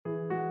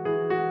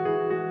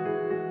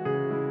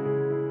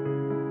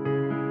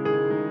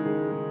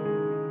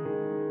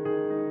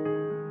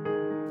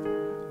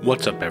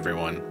What's up,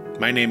 everyone?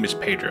 My name is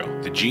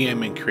Pedro, the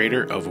GM and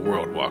creator of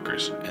World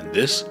Walkers, and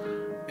this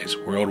is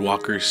World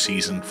Walkers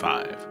Season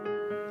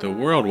 5. The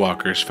World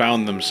Walkers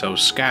found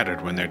themselves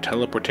scattered when their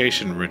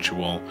teleportation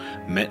ritual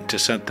meant to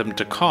send them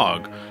to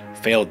Cog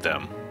failed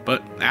them,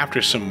 but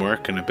after some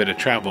work and a bit of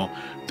travel,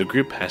 the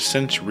group has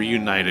since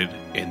reunited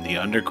in the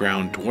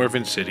underground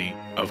dwarven city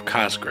of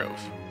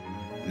Cosgrove.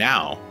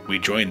 Now, we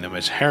join them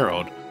as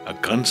Harold, a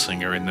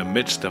gunslinger in the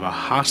midst of a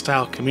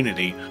hostile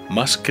community,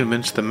 must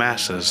convince the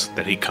masses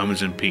that he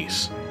comes in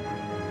peace.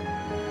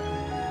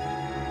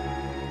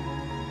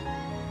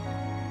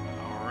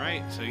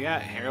 Alright, so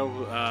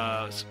Harold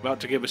is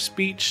about to give a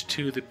speech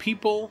to the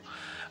people.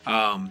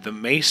 The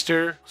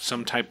maester,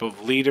 some type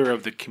of leader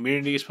of the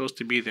community, is supposed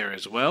to be there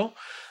as well.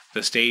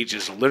 The stage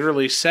is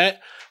literally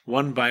set.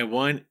 One by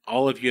one,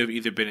 all of you have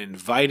either been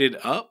invited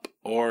up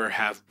or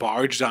have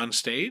barged on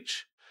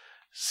stage.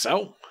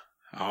 So,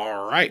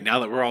 all right, now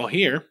that we're all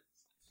here.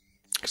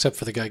 Except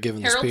for the guy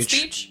giving Harold's the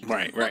speech.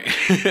 Right.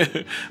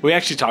 We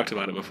actually talked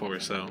about it before,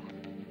 so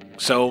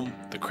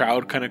the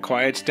crowd kind of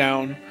quiets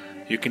down.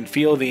 You can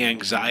feel the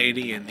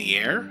anxiety in the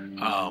air,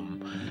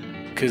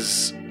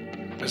 because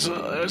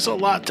there's a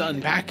lot to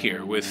unpack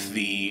here with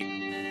the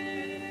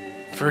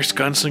first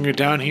gunslinger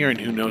down here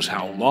and who knows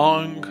how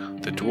long.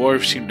 The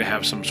dwarves seem to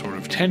have some sort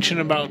of tension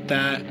about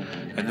that.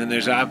 And then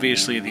there's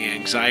obviously the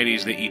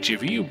anxieties that each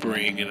of you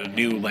bring in a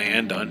new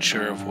land,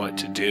 unsure of what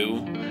to do,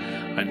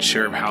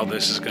 unsure of how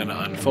this is going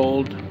to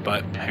unfold.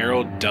 But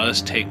Harold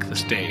does take the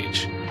stage.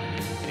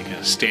 He kind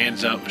of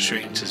stands up,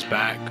 straightens his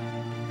back.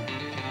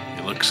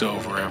 He looks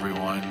over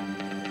everyone.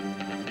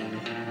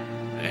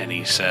 And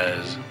he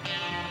says,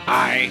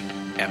 "I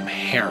am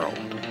Harold.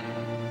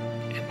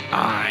 And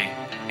I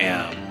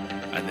am..."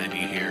 And then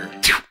you hear...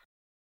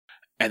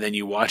 And then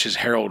you watch as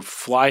Harold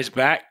flies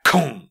back.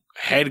 Boom!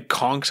 Head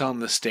conks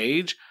on the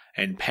stage,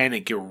 and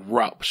panic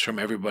erupts from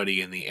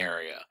everybody in the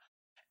area.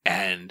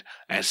 And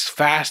as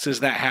fast as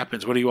that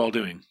happens, what are you all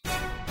doing?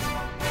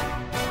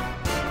 I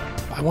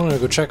wanted to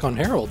go check on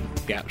Harold.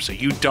 Yeah, so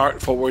you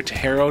dart forward to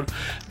Harold.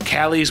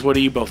 Callies, what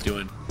are you both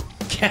doing?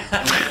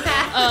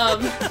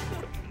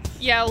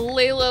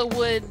 Layla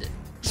would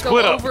Split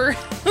go up. over.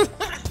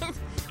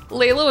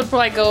 Layla would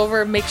probably go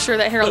over and make sure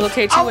that Harold's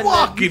okay too. I'm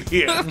walking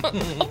here. I'm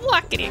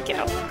walking in, get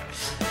over.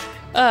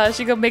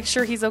 She'd go make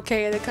sure he's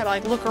okay and then kind of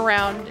like look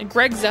around. And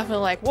Greg's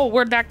definitely like, whoa,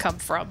 where'd that come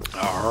from?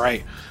 All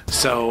right.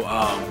 So,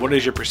 what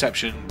is your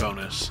perception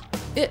bonus?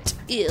 It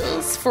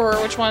is for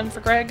which one? For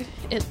Greg?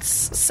 It's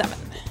 7.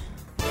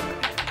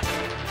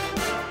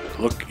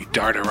 Look, you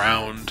dart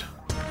around,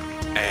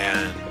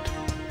 and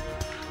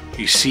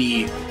you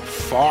see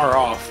far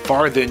off,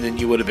 farther than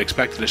you would have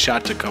expected a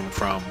shot to come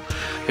from.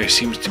 There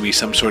seems to be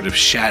some sort of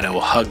shadow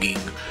hugging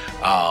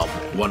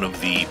one of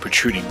the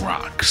protruding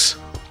rocks.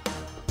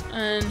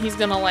 And he's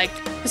gonna like,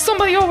 there's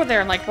somebody over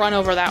there, and like run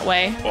over that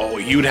way. Oh,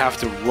 you'd have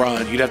to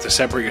run. You'd have to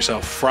separate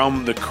yourself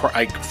from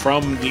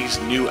from these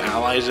new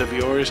allies of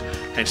yours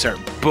and start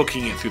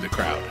booking it through the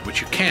crowd, which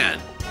you can.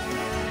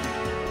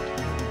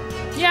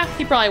 Yeah,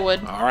 he probably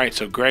would. All right,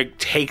 so Greg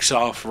takes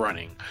off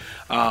running.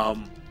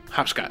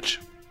 Hopscotch.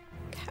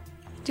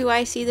 Do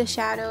I see the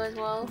shadow as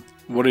well?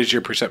 What is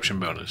your perception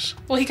bonus?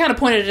 Well, he kind of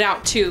pointed it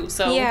out too,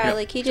 so Yeah, Yep.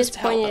 like he Just just to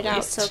help pointed it at out.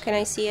 least. So can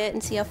I see it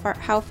and see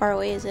how far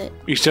away is it?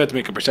 You still have to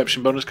make a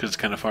perception bonus because it's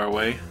kind of far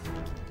away.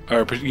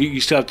 Or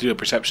you still have to do a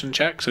perception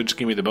check, so just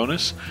give me the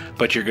bonus,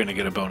 but you're going to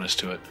get a bonus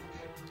to it.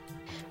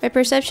 My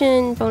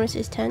perception bonus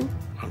is 10.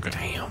 Okay.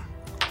 Damn.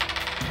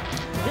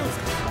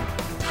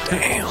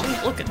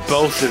 Looking.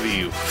 Both of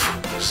you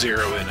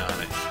zero in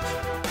on it.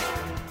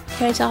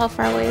 Can I tell how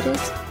far away it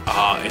is?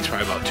 It's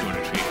probably about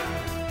 200 feet.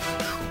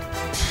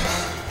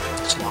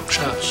 It's a long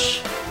shot.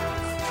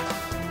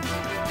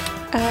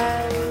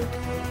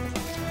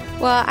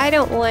 Well, I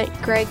don't want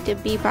Greg to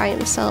be by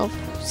himself,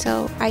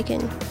 so I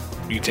can...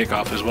 You take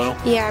off as well?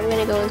 Yeah, I'm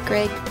gonna go with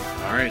Greg.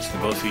 All right, so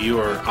both of you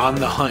are on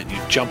the hunt. You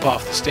jump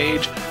off the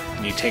stage,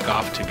 and you take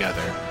off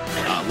together.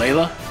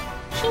 Layla?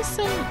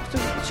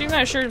 She's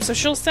not sure, so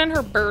she'll send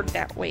her bird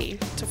that way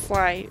to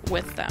fly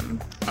with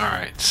them. All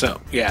right,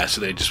 so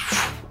they just...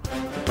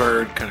 The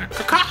bird kind of...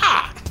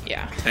 Caw-caw!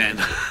 Yeah. And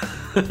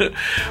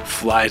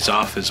flies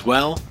off as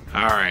well.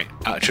 All right,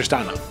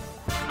 Tristana.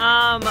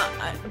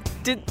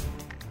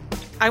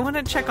 I want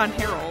to check on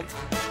Harold.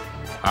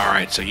 All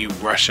right, so you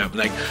rush up.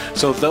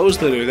 So those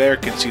that are there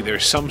can see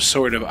there's some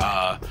sort of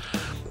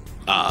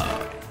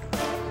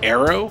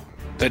arrow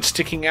that's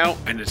sticking out,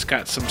 and it's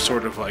got some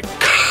sort of like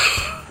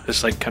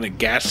this like kind of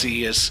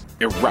gaseous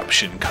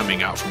eruption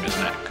coming out from his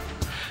neck.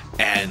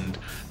 And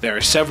there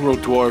are several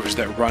dwarves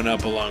that run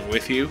up along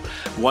with you.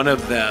 One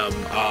of them,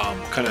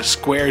 kind of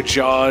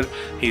square-jawed.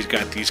 He's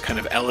got these kind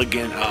of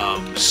elegant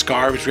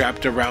scarves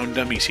wrapped around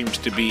him. He seems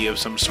to be of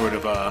some sort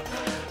of a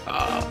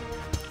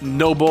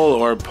noble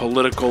or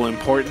political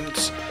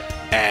importance.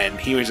 And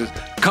he was just,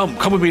 come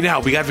with me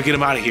now. We got to get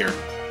him out of here.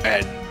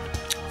 And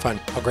Fine,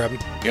 I'll grab him.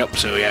 yep,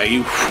 so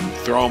you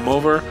throw him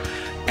over,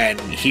 and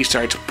he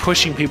starts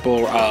pushing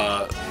people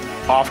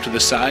off to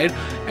the side,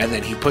 and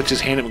then he puts his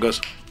hand up and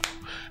goes,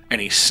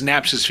 and he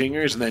snaps his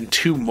fingers, and then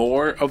two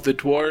more of the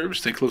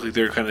dwarves, they look like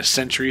they're kind of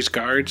sentries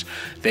guards,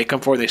 they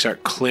come forward, they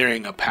start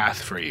clearing a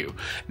path for you.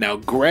 Now,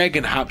 Greg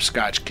and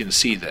Hopscotch can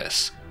see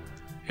this.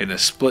 In a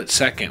split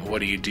second, what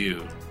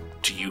do?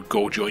 Do you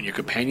go join your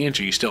companions,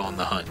 or are you still on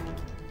the hunt?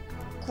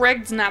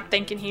 Greg's not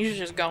thinking, he's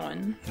just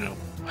going. No.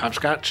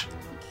 Hopscotch?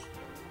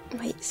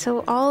 Wait,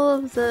 so all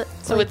of the...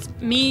 So it's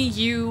me,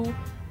 you,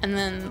 and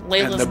then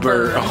Layla's And the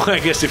bird. Oh, I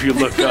guess if you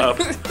look up.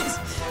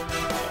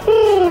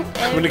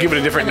 I'm going to give it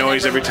a different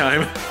noise every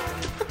time.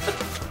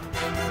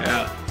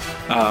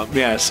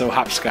 Yeah. So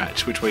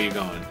Hopscotch, which way you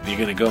going? Are you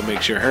going to go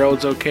make sure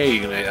Harold's okay? Are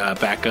you going to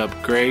back up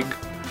Greg?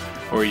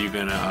 Or are you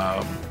going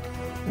to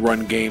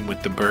run game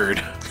with the bird?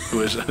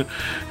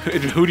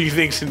 Who do you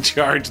think's in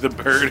charge, the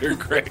bird or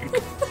Greg?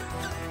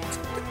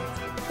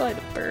 Probably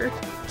the bird.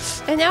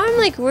 And now I'm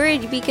like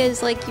worried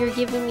because like you're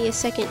giving me a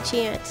second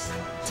chance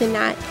to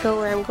not go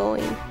where I'm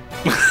going.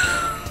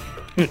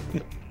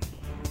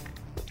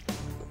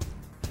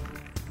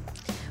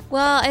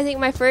 Well, I think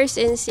my first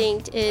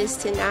instinct is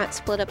to not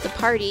split up the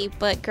party,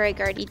 but Greg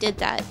already did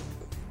that.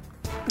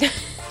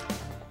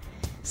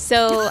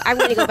 So I'm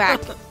going to go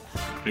back.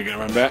 You're going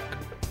to run back?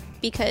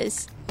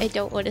 Because I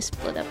don't want to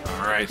split up.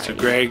 All right, so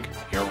Greg,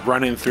 you're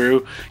running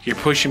through. You're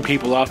pushing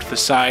people off to the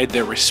side.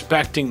 They're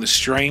respecting the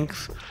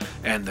strength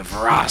and the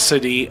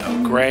veracity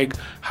of Greg.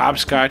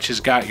 Hopscotch has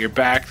got your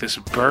back. This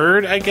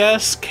bird, I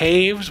guess,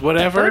 caves,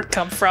 whatever. Where'd it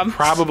come from?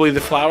 Probably the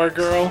flower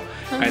girl.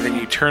 And then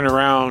you turn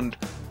around.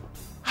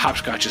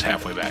 Hopscotch is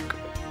halfway back.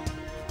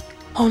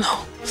 Oh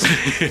no.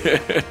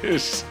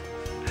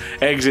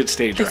 Exit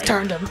stage They've right.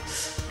 turned him.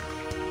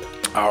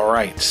 All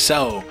right,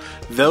 so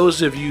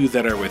those of you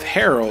that are with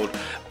Harold,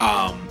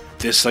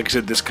 this, like I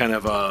said, this kind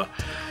of a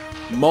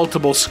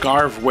multiple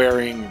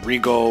scarf-wearing,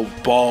 regal,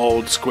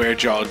 bald,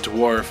 square-jawed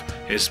dwarf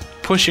is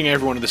pushing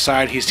everyone to the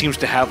side. He seems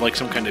to have like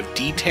some kind of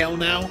detail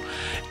now,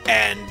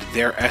 and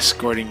they're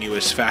escorting you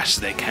as fast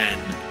as they can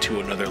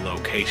to another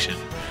location.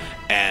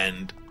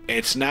 And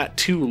it's not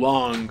too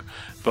long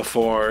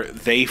before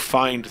they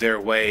find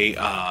their way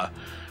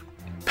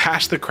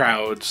past the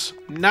crowds,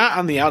 not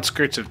on the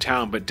outskirts of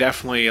town, but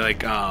definitely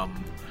like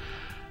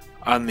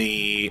on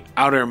the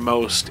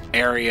outermost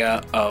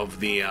area of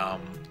the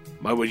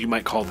what you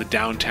might call the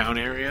downtown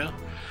area.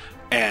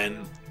 And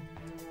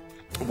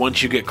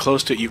once you get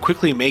close to it, you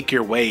quickly make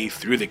your way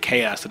through the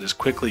chaos that is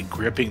quickly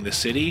gripping the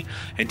city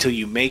until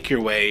you make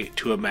your way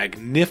to a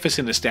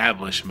magnificent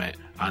establishment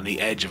on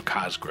the edge of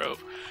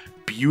Cosgrove.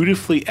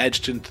 Beautifully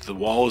etched into the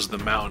walls of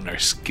the mountain are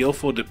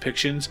skillful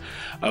depictions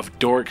of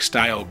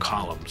Doric-style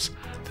columns.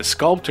 The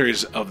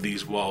sculptors of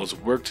these walls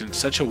worked in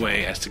such a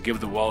way as to give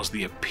the walls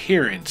the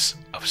appearance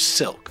of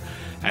silk,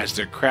 as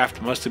their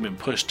craft must have been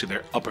pushed to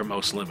their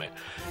uppermost limit.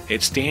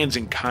 It stands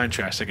in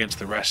contrast against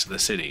the rest of the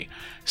city.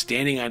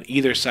 Standing on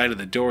either side of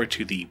the door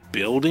to the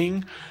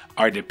building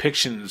are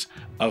depictions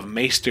of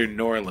Maester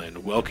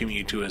Norland welcoming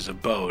you to his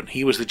abode.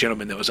 He was the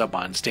gentleman that was up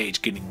on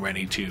stage getting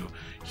ready to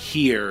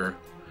hear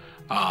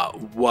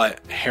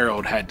what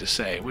Harold had to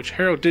say, which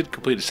Harold did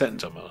complete a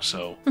sentence almost,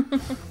 so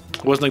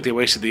it wasn't like they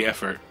wasted the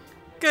effort.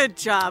 Good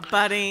job,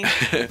 buddy.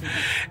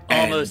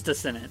 Almost a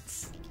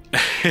sentence.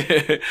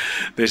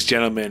 This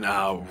gentleman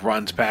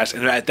runs past,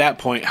 and at that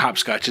point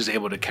Hopscotch is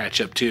able to catch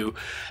up too,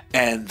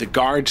 and the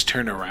guards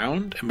turn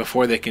around, and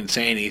before they can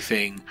say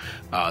anything,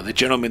 the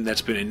gentleman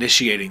that's been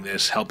initiating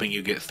this, helping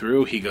you get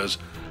through, he goes,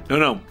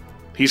 no,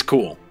 he's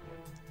cool,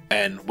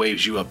 and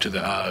waves you up to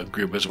the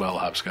group as well,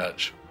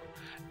 Hopscotch.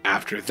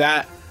 After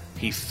that,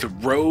 he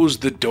throws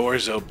the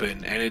doors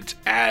open, and it's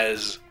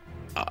as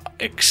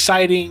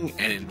exciting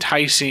and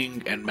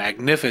enticing and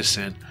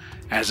magnificent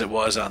as it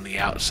was on the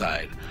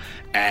outside.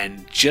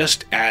 And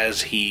just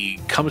as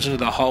he comes into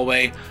the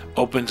hallway,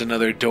 opens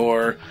another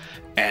door,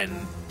 and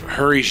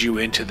hurries you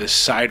into this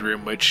side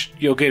room, which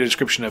you'll get a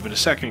description of in a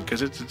second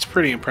because it's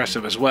pretty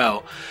impressive as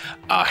well,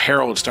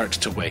 Harold starts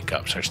to wake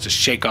up, starts to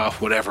shake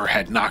off whatever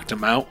had knocked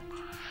him out,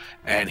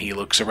 and he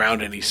looks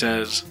around and he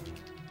says,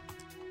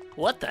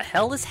 What the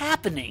hell is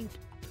happening?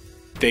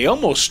 They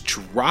almost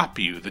drop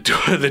you. The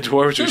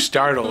dwarves are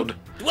startled.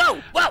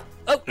 Whoa!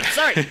 Oh,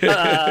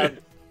 sorry.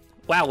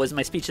 Wow, was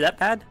my speech that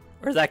bad?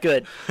 Or is that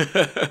good?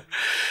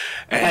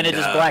 And it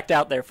just blacked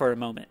out there for a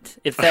moment.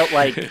 It felt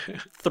like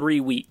 3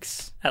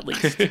 weeks, at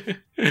least.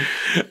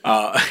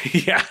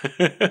 Yeah.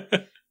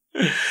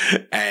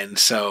 And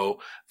so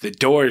the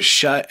doors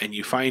shut, and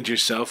you find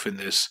yourself in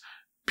this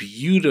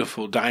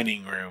beautiful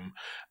dining room.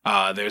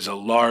 There's a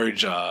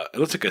large, it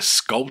looks like a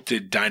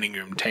sculpted dining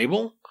room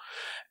table.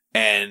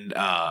 And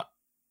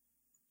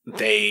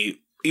they,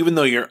 even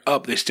though you're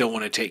up, they still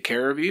want to take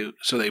care of you.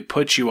 So they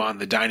put you on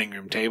the dining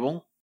room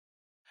table.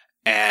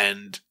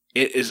 And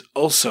it is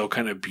also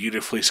kind of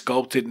beautifully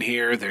sculpted in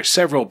here. There's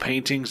several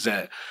paintings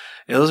that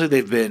it looks like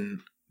they've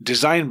been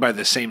designed by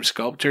the same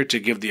sculptor to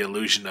give the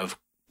illusion of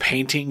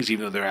paintings,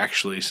 even though they're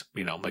actually,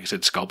 like I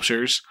said,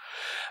 sculptures.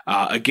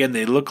 Again,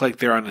 they look like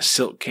they're on a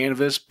silk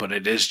canvas, but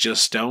it is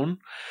just stone.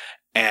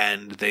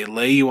 And they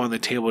lay you on the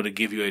table to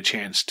give you a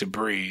chance to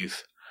breathe.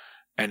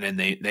 And then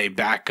they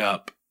back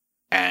up,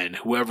 and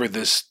whoever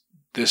this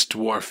this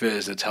dwarf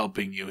is that's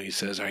helping you. He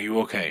says, "Are you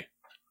okay?"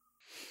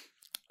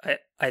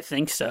 I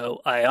think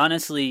so. I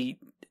honestly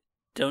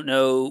don't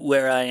know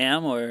where I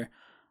am or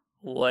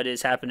what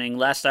is happening.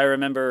 Last I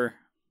remember,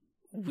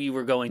 we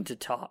were going to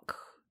talk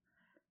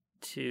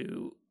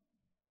to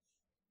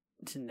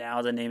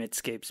now the name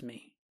escapes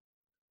me.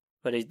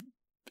 But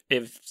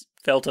it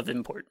felt of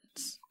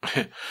importance.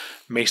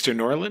 Maester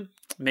Norland?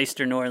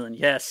 Maester Norland,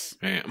 yes.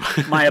 Damn.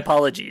 My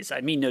apologies.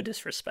 I mean no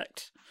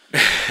disrespect.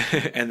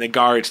 And the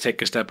guards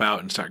take a step out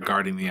and start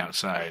guarding the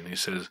outside. And he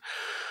says,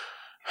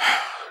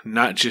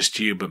 "Not just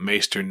you, but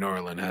Maester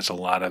Norland has a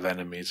lot of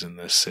enemies in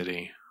this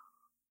city."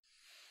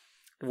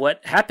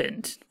 What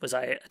happened? Was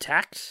I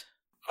attacked?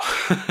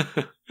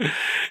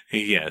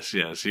 Yes.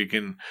 You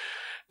can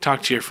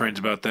talk to your friends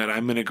about that.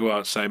 I'm going to go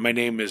outside. My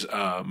name is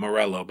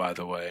Morello, by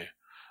the way.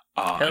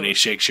 And he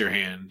shakes your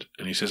hand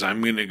and he says,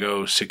 "I'm going to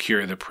go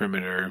secure the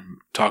perimeter,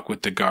 talk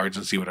with the guards,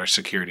 and see what our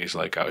security is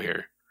like out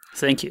here."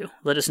 Thank you.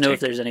 Let us know if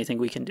there's anything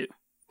we can do.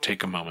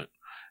 Take a moment.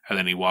 And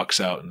then he walks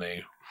out and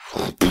they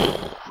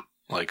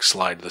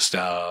slide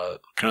the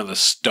kind of the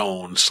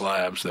stone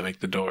slabs that make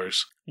the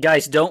doors.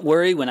 Guys, don't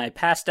worry. When I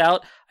passed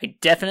out, I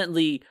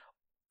definitely,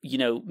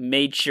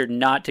 made sure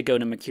not to go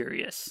to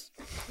Mercurius.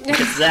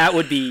 Because that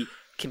would be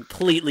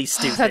completely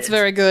stupid. That's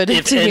very good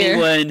if to hear.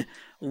 anyone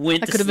went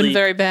That to could have been sleep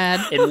very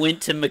bad. and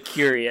went to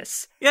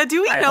Mercurius. Yeah,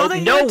 do we I know hope that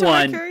you no went to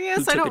one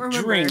Mercurius? who I don't took a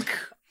remember. drink.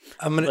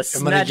 I'm gonna was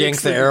yank the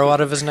magically- arrow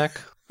out of his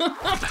neck.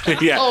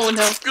 Yeah. Oh,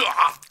 no.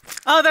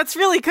 Oh, that's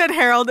really good,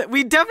 Harold.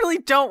 We definitely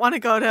don't want to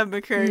go to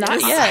Mercurius. Not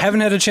I yet.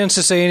 haven't had a chance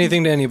to say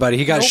anything to anybody.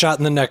 He got shot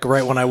in the neck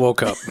right when I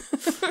woke up.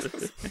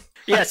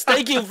 Yes,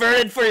 thank you,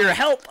 Vernon, for your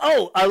help.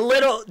 Oh, a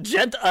little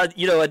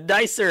a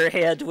nicer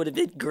hand would have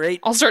been great.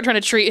 I'll start trying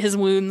to treat his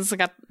wounds. I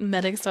got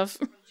medic stuff.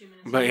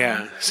 But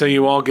yeah, so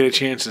you all get a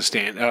chance to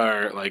stand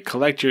or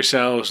collect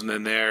yourselves, and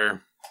then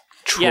they're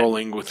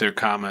trolling with their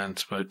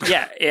comments. But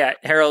Yeah,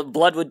 Harold,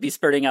 blood would be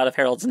spurting out of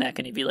Harold's neck,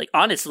 and he'd be like,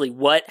 "Honestly,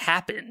 what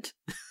happened?"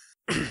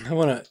 I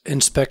want to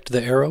inspect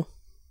the arrow.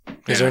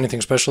 Is there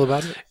anything special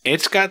about it?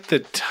 it's got the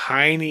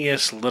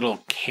tiniest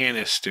little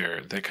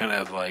canister that kind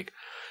of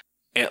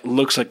it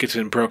looks like it's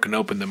been broken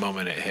open the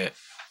moment it hit.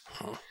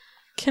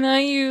 Can I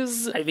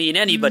use I mean,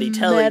 anybody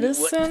telling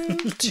medicine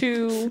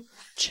to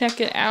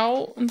check it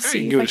out and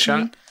see you if can I give it a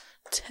can shot.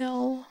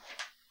 tell?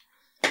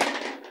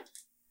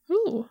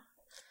 Ooh.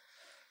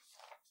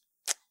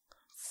 Let's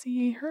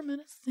see her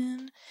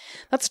medicine.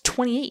 That's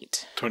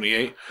 28.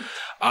 28.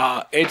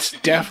 It's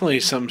definitely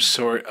some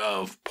sort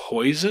of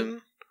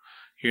poison.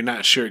 You're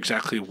not sure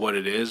exactly what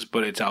it is,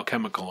 but it's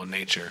alchemical in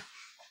nature.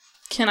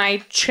 Can I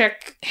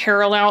check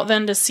Harold out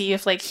then to see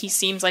if he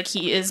seems like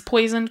he is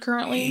poisoned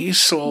currently? He's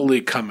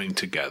slowly coming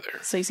together.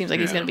 So he seems like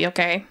he's Yeah. going to be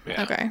okay.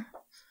 Yeah. Okay.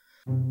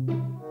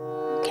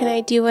 Can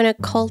I do an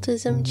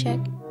occultism check?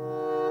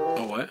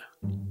 Oh, what?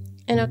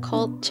 An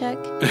occult check?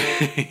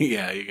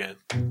 Yeah, you can.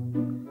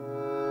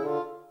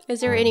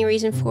 Is there any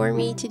reason for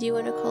me to do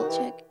an occult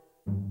check?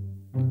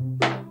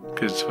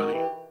 Because it's funny.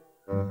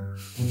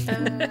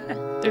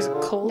 There's a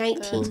cold.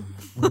 19.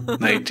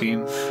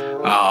 19.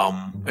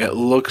 It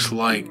looks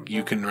like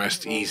you can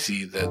rest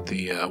easy that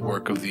the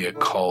work of the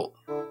occult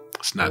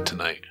is not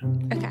tonight.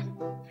 Okay.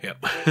 Yep.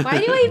 Why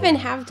do I even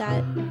have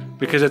that?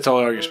 Because that's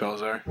all your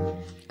spells are.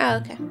 Oh,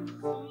 okay.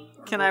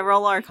 Can I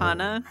roll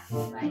Arcana?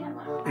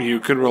 You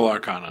could roll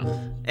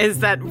Arcana. Is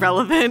that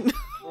relevant?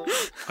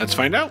 Let's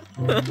find out.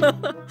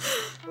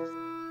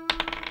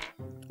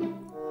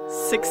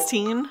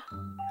 16.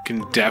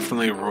 Can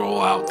definitely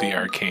roll out the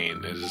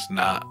arcane. It is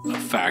not a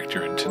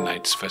factor in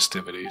tonight's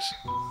festivities.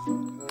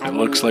 It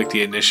looks like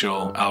the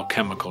initial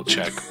alchemical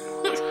check.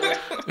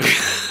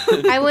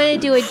 I want to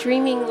do a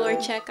dreaming lore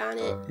check on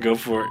it. Go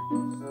for it.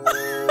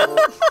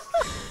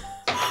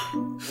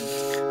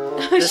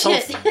 Oh,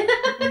 shit.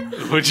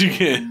 What'd you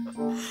get?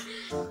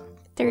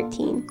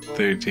 13.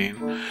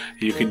 13.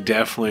 You can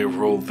definitely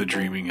roll the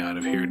dreaming out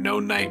of here. No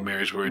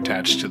nightmares were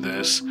attached to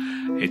this.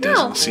 It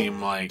doesn't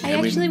seem like... I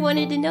actually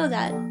wanted to know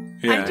that.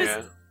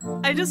 Yeah.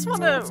 I just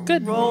want to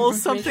good roll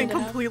information something to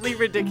have. completely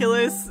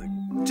ridiculous.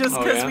 Just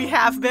Oh, because yeah? we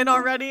have been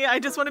already. I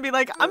just want to be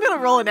like, I'm going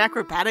to roll an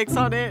acrobatics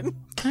on it.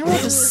 Can I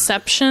roll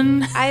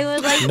deception? I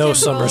would like No to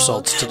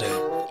somersaults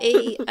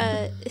today.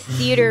 a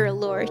theater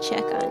lore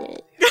check on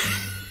it.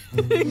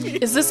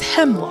 Is this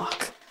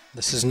hemlock?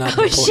 This is not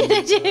Oh the shit, point.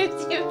 I did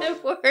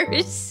it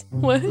worse.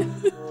 What?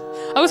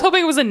 I was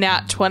hoping it was a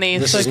nat 20.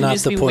 This so is it could not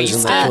just the be poison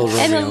wasted. that killed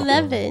An Romeo.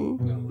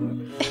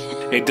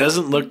 11. It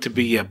doesn't look to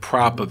be a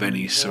prop of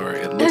any sort.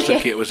 It looks Okay.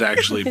 like it was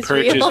actually It's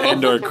purchased real.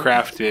 and or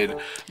crafted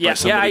Yeah, by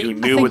somebody I who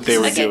knew what they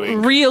were Okay.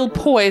 doing. Real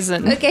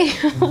poison. Okay,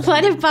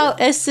 what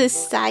about a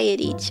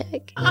society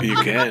check? You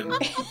can.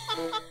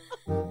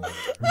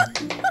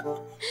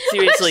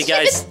 Seriously,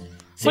 guys.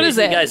 What is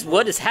Seriously, it? guys,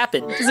 what has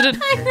happened? Is it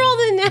I rolled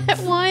a nat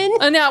 1,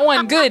 a nat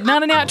 1? Good,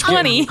 not a nat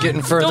 20.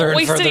 Getting further Don't and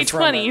waste further any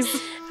from it.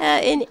 20s.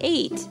 an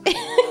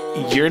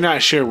 8. You're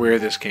not sure where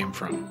this came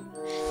from.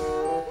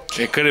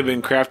 It could have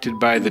been crafted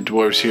by the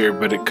dwarves here,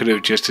 but it could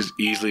have just as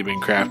easily been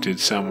crafted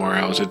somewhere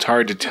else. It's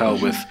hard to tell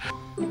with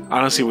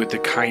honestly, with the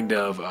kind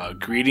of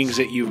greetings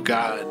that you've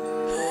gotten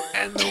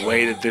and the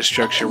way that this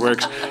structure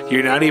works,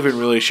 you're not even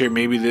really sure.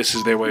 Maybe this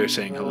is their way of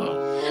saying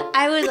hello.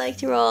 I would like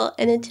to roll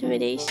an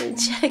intimidation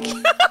check.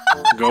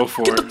 Go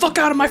for Get it. the fuck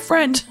out of my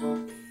friend.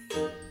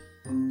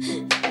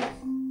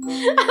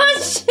 Oh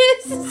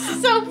shit, this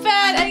is so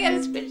bad. I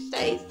gotta switch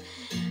dice.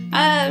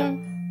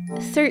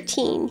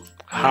 13.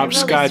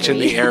 Hopscotch and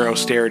the three. arrow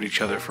stare at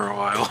each other for a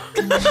while.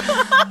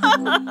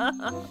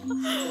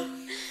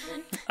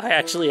 I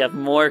actually have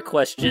more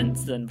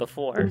questions than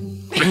before.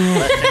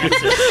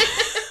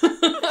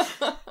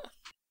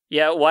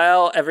 Yeah,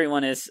 while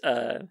everyone is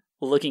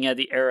looking at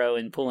the arrow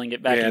and pulling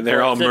it back Yeah, and they're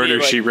forth, all they'll be murder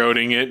like,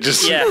 she-wroting it.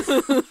 Just Yeah.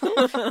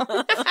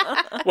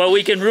 Well,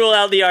 we can rule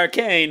out the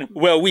arcane.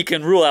 Well, we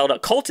can rule out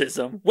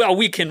occultism. Well,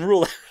 we can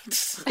rule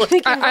out...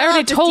 I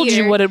already told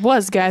you what it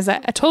was, guys. I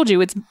told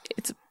you it's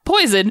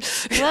poison.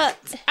 What?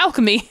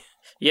 Alchemy.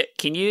 Yeah,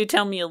 can you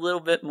tell me a little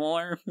bit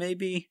more,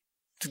 maybe?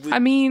 I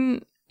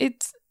mean,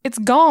 it's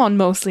gone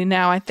mostly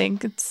now. I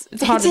think it's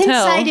hard It's to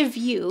tell. inside of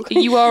you.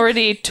 You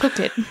already took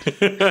it.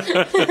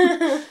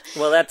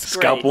 Well, that's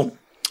great. scalpel.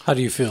 How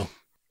do you feel?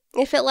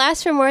 If it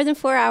lasts for more than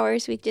 4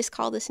 hours, we just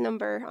call this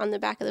number on the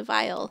back of the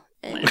vial.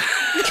 And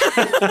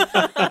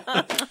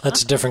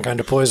That's a different kind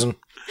of poison.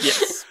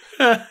 Yes.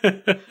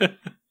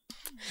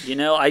 You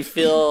know, I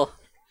feel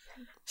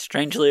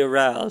strangely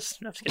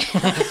aroused. No, I'm just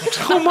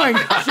kidding. Oh my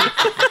god.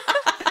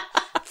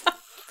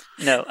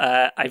 No,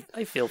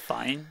 I feel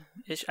fine.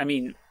 I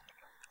mean,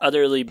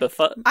 utterly I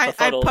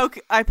befuddled.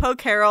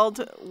 poke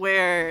Harold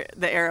where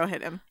the arrow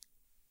hit him.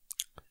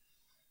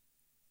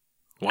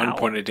 1 Ow.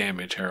 point of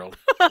damage, Harold.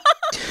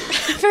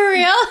 for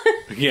real?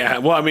 Yeah,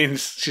 well, I mean,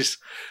 it's just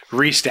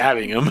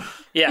re-stabbing him.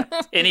 Yeah,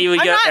 and he would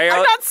I'm go.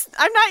 not.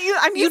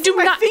 I'm You using do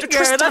my not, finger.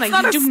 Tristana, That's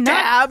not you a do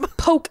stab. not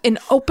poke an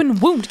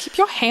open wound. Keep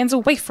your hands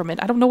away from it.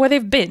 I don't know where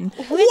they've been.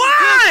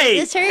 Why?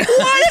 This hurt?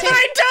 What have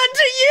I done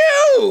to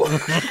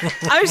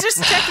you? I was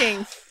just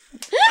checking.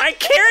 I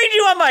carried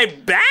you on my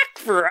back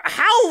for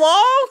how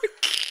long?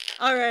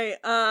 All right.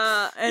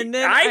 And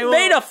then I will-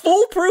 made a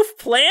foolproof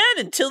plan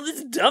until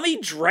this dummy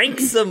drank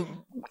some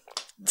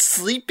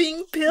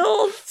sleeping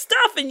pill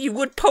stuff, and you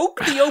would poke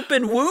the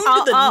open wound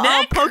to the I'll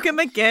neck. poke him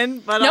again,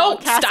 but No, I'll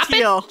cast stop it.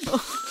 heal.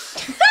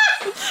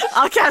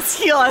 I'll cast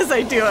heal as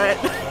I do it.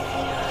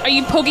 Are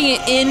you poking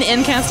it in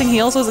and casting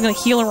heal, so is it going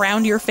to heal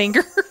around your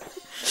finger?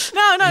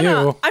 No.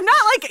 Ew. I'm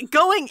not like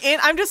going in.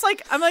 I'm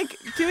like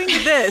doing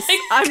this.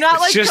 I'm not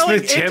It's like just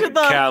going the tip, into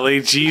the.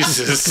 Callie.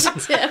 Jesus.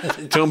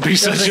 Don't be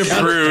such a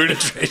prude.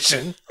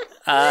 Penetration.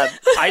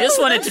 I just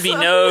want it to be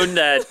known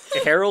that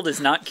Harold is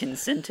not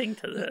consenting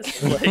to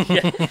this.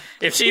 Like,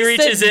 if she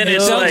reaches in, It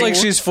it's sounds like like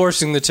she's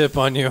forcing the tip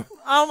on you.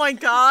 Oh my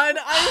god!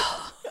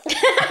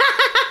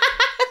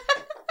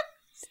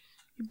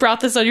 You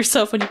brought this on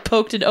yourself when you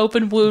poked an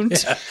open wound.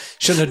 Yeah,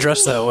 shouldn't have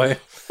dressed that way.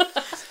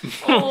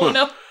 Oh,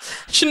 no.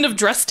 Shouldn't have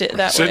dressed it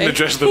that Shouldn't way.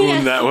 address the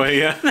wound that way,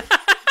 yeah.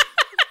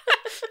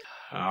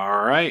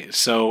 All right,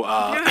 so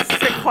I'm gonna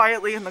sit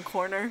quietly in the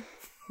corner.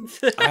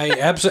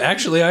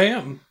 Actually I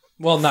am.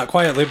 Well, not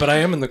quietly, but I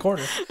am in the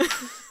corner.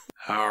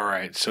 all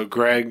right, so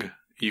Greg,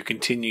 you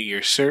continue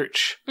your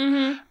search.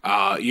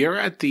 Mm-hmm.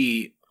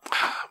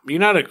 You're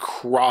not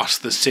across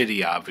the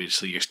city,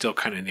 obviously. You're still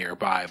kind of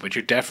nearby, but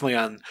you're definitely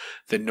on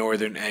the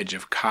northern edge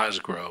of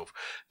Cosgrove.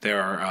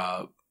 There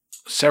are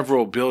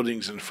several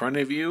buildings in front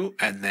of you,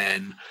 and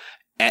then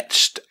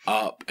etched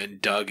up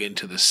and dug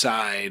into the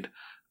side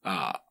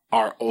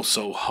are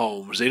also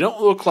homes. They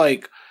don't look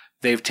like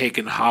they've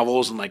taken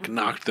hovels and like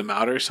knocked them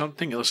out or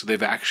something. It looks like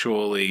they've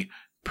actually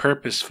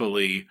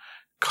purposefully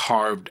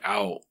carved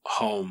out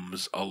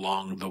homes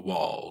along the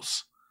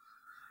walls.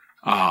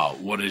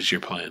 What is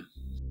your plan?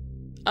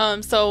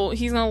 So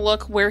he's gonna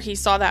look where he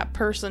saw that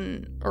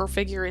person or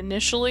figure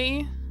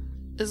initially.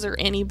 Is there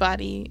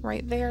anybody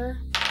right there?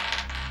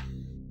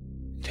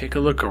 Take a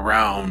look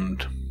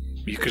around.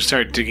 You could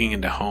start digging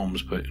into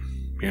homes, but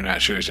you're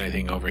not sure there's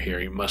anything over here.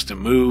 He must have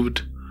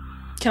moved.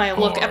 Can I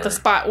look at the Or-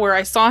 spot where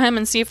I saw him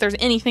and see if there's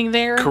anything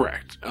there?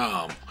 Correct.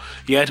 Yeah,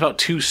 it's about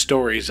 2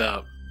 stories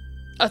up.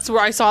 That's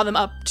where I saw them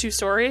up 2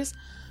 stories.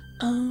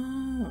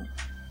 Oh.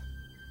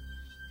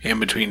 In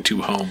between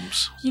 2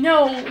 homes. You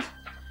know,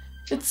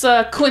 it's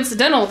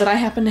coincidental that I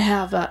happen to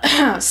have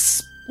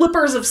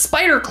slippers of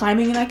spider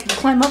climbing and I can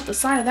climb up the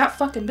side of that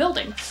fucking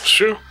building.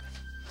 Sure.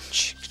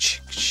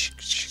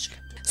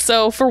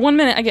 So for 1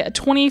 minute, I get a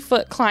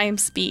 20-foot climb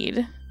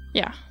speed.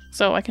 Yeah,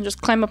 so I can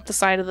just climb up the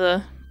side of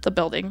the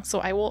building. So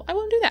I will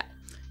do that.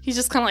 He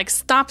just kind of like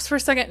stops for a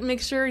second and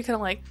makes sure he kind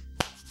of like,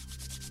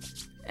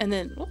 and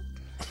then,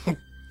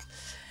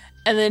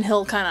 and then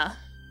he'll kind of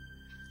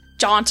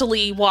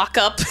jauntily walk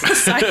up the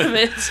side of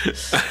it.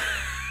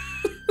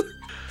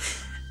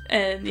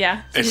 And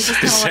yeah, so he's It's just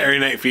kinda Saturday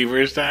Night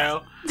Fever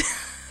style.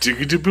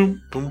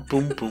 Boom, boom,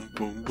 boom, boom,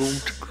 boom, boom.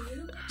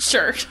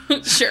 sure.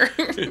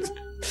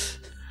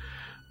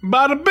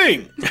 Bada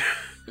bing.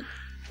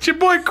 It's your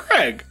boy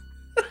Craig.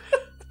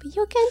 But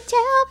you can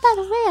tell by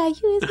the way I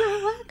use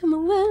my walk and my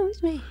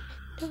words, man.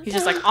 He's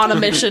just like on a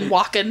mission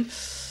walking.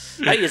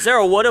 Hey, is there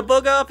a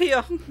Whataburger up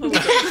here?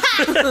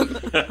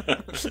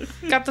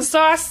 Got the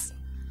sauce?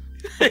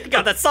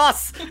 Got the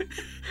sauce.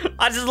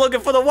 I'm just looking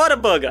for the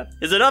Whataburger.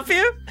 Is it up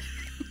here?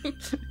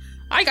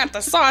 I got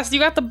the sauce. You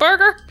got the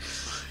burger?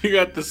 You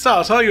got the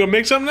sauce. Huh? You gonna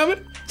make something of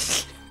it?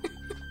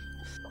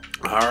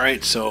 All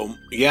right, so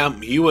yeah,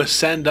 you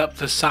ascend up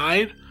the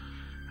side,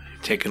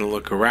 taking a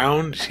look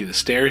around. You see the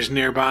stairs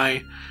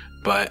nearby,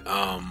 but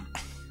I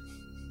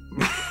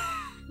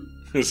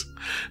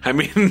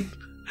mean,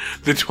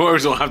 the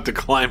dwarves will have to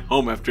climb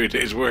home after a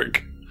day's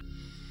work.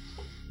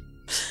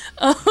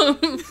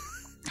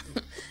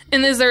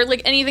 And is there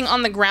like anything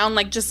on the ground,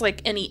 like just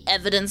like any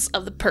evidence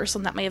of the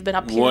person that may have been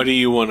up here? What do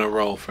you want to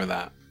roll for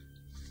that?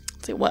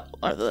 Let's see, what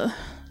are the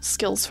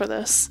skills for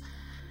this?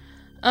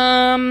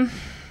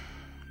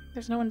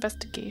 There's no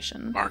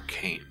investigation.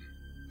 Arcane.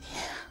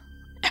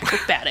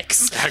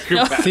 Acrobatics.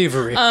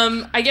 Thievery.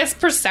 I guess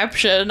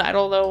perception. I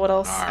don't know what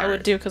else I would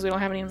Alright. do because we don't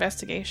have any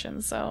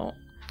investigation. So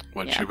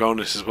What's Yeah. your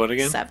bonus is what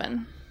again?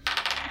 7.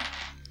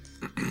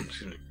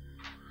 Excuse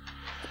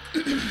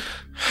me.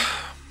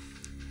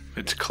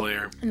 It's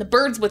clear. And the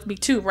bird's with me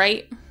too,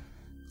 right?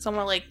 So I'm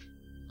like,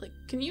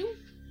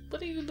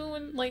 what are you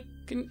doing? Like,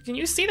 can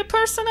you see the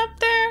person up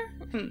there?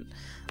 And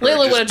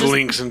Layla would have just just,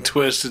 blinks and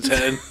twists its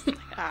head.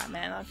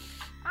 man,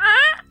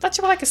 I thought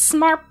you were like a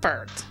smart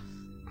bird.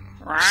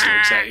 Just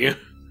looks at you.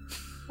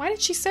 Why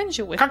did she send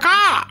you with?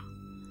 Caw-caw!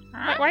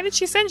 Why did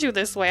she send you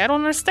this way? I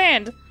don't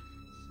understand.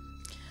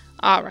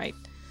 All right.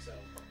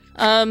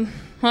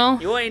 Well,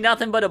 You ain't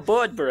nothing but a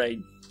bird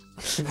brain.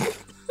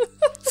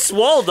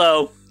 Swole,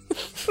 though.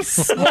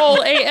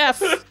 swole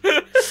AF.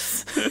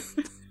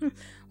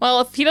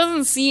 Well, if he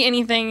doesn't see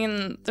anything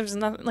and there's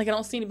nothing, like I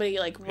don't see anybody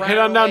like run Head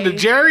on down to away.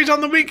 Jerry's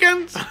on the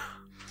weekends?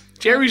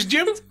 Jerry's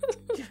gym?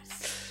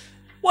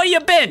 What do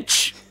you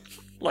bench?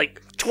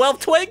 Like 12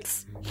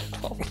 twigs?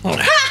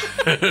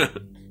 If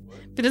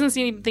he doesn't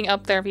see anything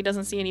up there, if he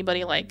doesn't see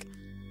anybody like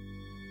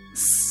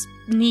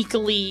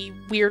sneakily,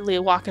 weirdly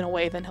walking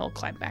away, then he'll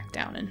climb back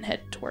down and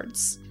head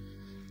towards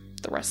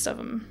the rest of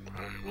them.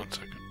 Alright, 1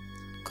 second.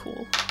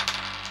 Cool.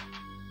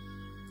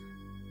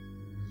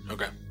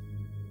 Okay.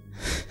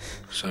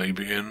 So you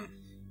begin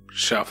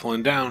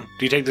shuffling down.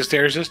 Do you take the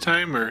stairs this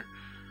time, or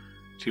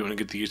do you want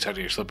to get the use out of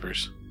your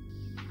slippers?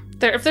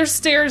 If there's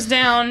stairs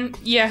down,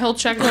 yeah, he'll go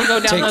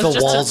down Take those the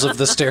just walls of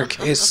the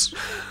staircase.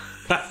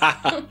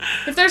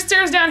 If there's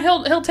stairs down,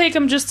 he'll take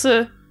them just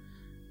to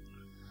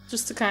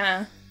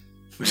kind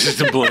Just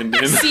to blend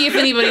in. of see if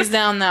anybody's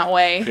down that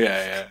way.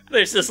 Yeah.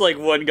 There's just like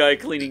one guy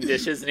cleaning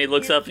dishes, and he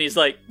looks up and he's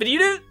like, "But you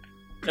didn't?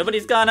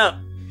 Nobody's gone up."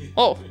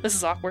 Oh, this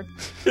is awkward.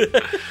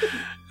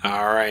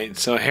 Alright,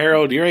 so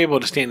Harold, you're able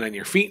to stand on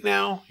your feet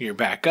now. You're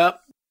back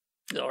up.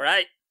 All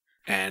right.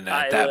 And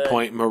I at that would-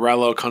 point,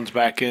 Morello comes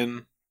back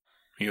in.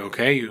 You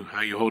okay?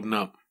 How you holding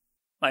up?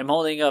 I'm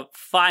holding up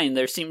fine.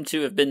 There seemed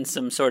to have been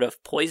some sort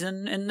of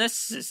poison in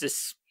this. Is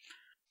this...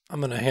 I'm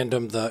going to hand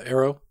him the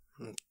arrow.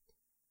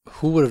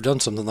 Who would have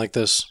done something like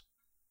this?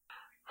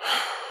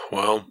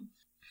 Well,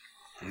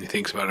 he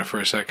thinks about it for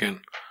a second.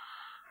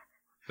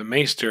 The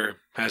Maester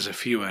has a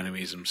few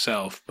enemies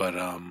himself, but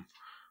a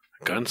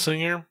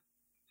gunslinger?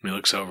 He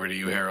looks over to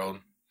you, Harold.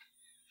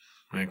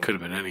 I mean, it could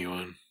have been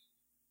anyone.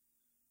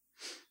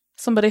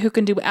 Somebody who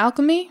can do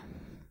alchemy?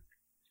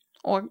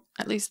 Or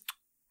at least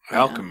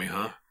Alchemy,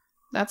 huh?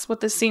 that's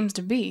what this seems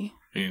to be.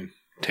 He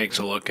takes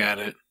a look at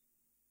it,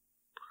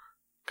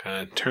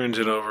 kind of turns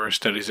it over,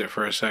 studies it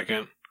for a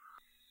second.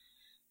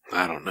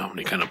 I don't know. And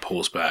he kind of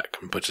pulls back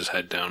and puts his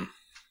head down.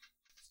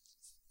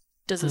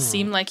 Does it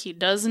seem like he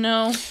does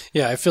know?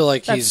 Yeah, I feel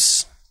like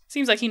That's-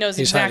 Seems like he knows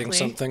he's exactly. hiding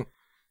something.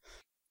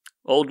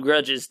 Old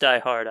grudges die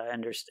hard, I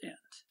understand.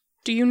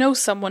 Do you know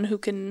someone who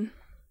can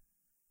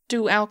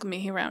do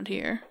alchemy around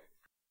here?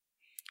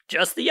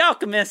 Just the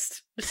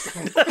alchemist.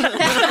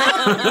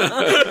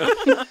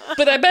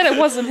 But I bet it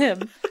wasn't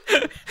him.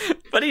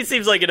 But he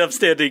seems like an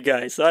upstanding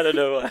guy, so I don't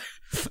know why.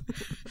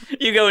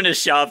 You go into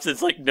shops,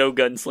 it's like no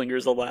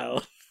gunslingers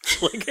allowed.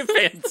 Like it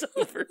fans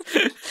over.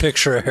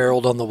 Picture a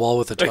herald on the wall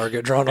with a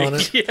target drawn on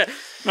it. Yeah.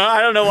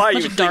 I don't know why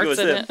you Bunch would of think it darts was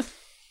in him. it.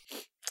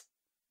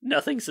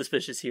 Nothing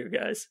suspicious here,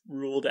 guys.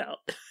 Ruled out.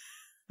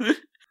 I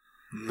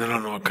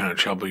don't know what kind of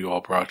trouble you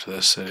all brought to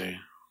this city.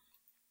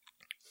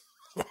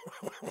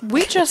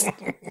 We just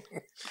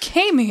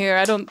came here.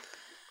 I don't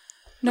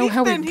know We've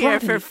how we been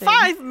brought here for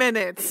anything. 5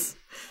 minutes.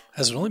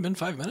 Has it only been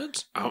 5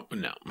 minutes? Oh,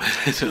 no.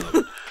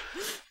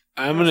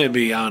 I'm going to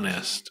be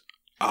honest.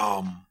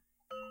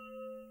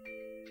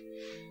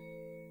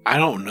 I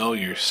don't know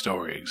your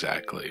story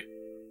exactly.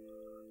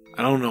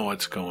 I don't know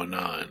what's going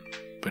on.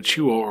 But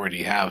you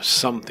already have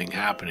something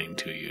happening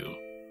to you.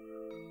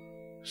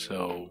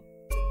 So,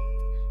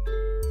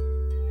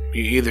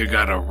 you either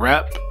got a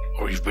rep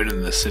or you've been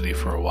in the city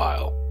for a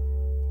while.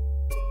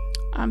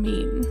 I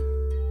mean,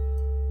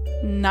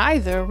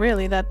 neither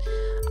really. That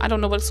I don't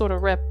know what sort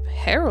of rep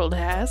Harold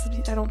has.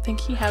 I don't think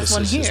he has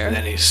one And here.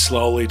 then he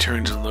slowly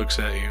turns and looks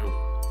at you.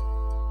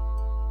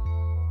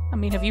 I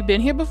mean, have you been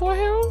here before,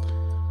 Harold?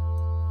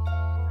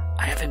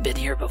 I haven't been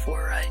here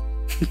before, right?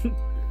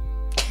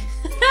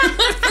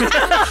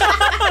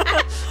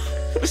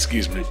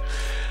 Excuse me.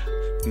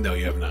 No,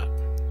 you have not.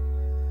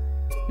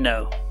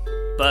 No,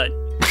 but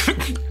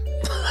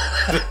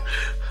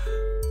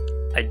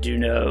I do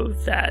know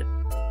that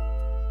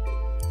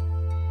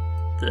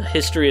the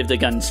history of the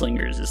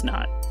gunslingers is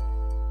not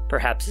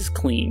perhaps as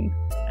clean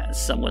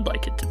as some would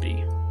like it to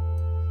be.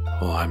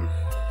 Well, I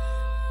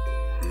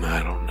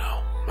don't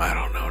know.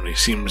 And he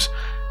seems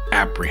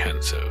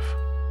apprehensive.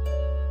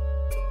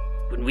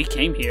 When we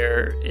came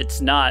here,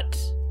 it's not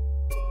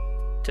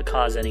to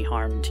cause any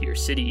harm to your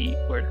city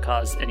or to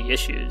cause any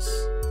issues.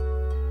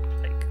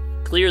 Like,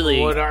 clearly...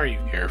 What are you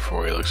here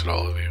for? He looks at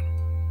all of you.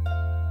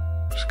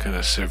 Just kind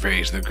of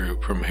surveys the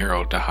group from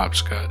Harold to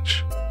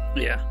Hopscotch.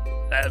 Yeah.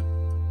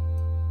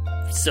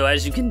 So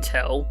as you can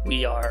tell,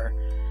 we are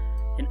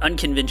an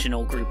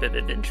unconventional group of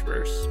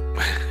adventurers.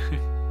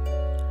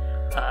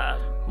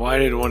 Why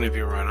did one of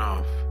you run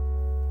off?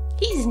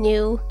 He's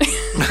new.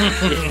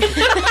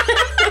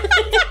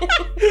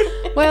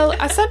 Well,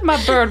 I sent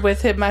my bird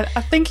with him. I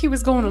think he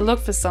was going to look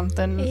for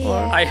something.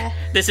 Or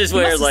This is he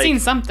where, must have like... seen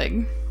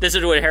something. This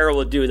is what Harold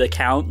would do the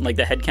count, like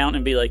the head count,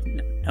 and be like,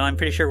 no, I'm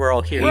pretty sure we're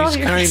all here. He's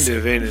kind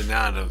of in and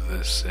out of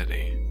this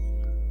city.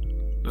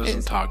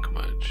 Doesn't talk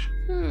much.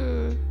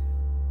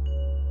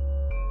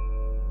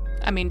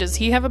 I mean, does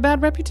he have a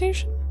bad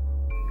reputation?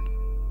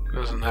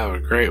 Doesn't have a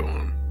great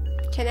one.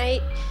 Can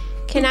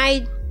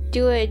I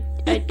do a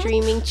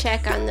dreaming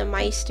check on the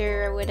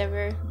Meister or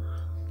whatever?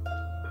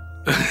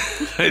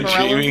 A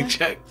dreaming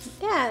check?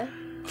 Yeah.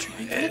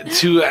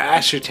 To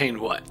ascertain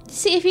what?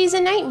 See if he's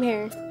a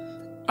nightmare.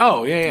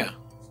 Oh, yeah.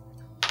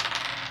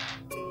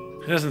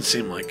 It doesn't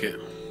seem like it.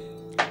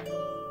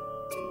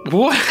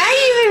 What?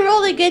 I even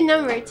rolled a good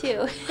number,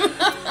 too.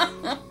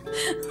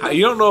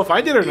 You don't know if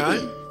I did or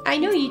not. I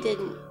know you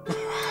didn't.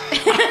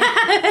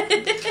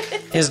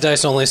 His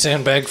dice only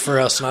sandbag for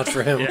us, not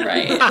for him.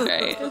 Right.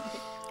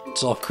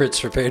 It's all crits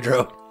for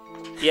Pedro.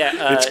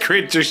 Yeah, It's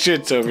crits or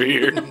shits over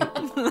here.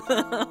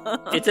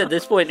 it's at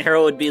this point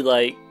Harold would be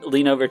like,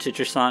 lean over to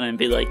Tristana and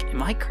be like,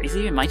 am I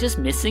crazy? Am I just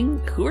missing?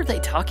 Who are they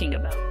talking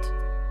about?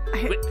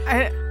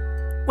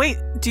 Wait,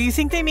 do you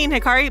think they mean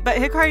Hikari? But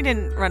Hikari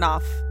didn't run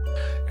off.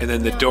 And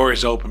then the door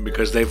is open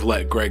because they've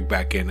let Greg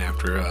back in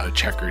after a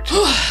check or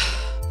two.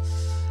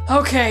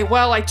 Okay,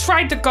 well, I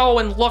tried to go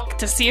and look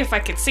to see if I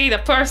could see the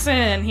person,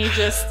 and he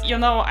just, he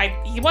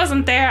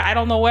wasn't there. I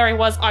don't know where he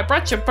was. I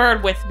brought your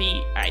bird with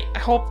me. I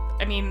hope,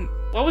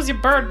 what was your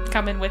bird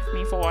coming with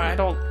me for? I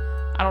don't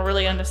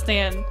really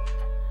understand.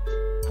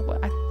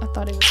 I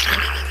thought it was...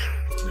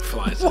 It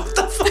flies. What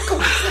the fuck was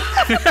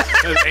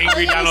that? An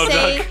angry Donald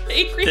Duck.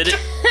 Angry Did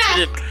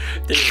it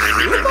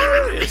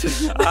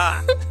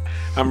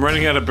I'm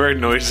running out of bird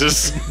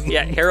noises.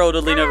 Yeah, Harold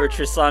would lean over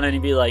Tristana and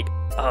he'd be like,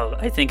 oh,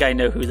 I think I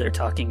know who they're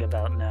talking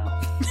about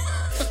now.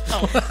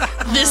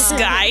 This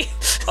guy.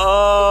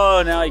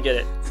 Oh, now I get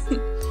it.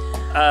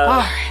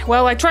 Alright,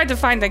 well, I tried to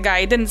find the guy.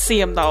 I didn't see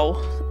him,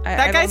 though.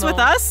 That guy's with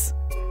us?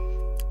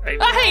 Right.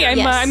 Oh, hey,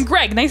 Yes. I'm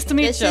Greg. Nice to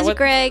meet This you. is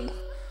Greg.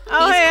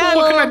 Oh, He's yeah.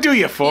 cool. What can I do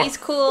you for? He's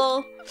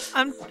cool.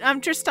 I'm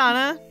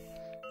Tristana.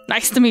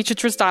 Nice to meet you,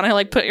 Tristana.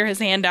 I put his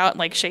hand out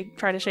and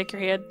try to shake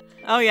your hand.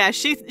 Oh, yeah.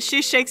 She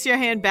shakes your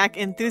hand back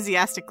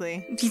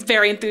enthusiastically. He's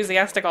very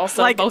enthusiastic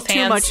also, Like, both too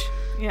hands. much.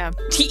 Yeah.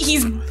 He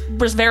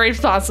was very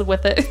responsive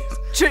with it.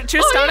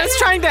 Tristana's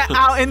trying to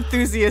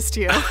out-enthusiast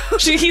you.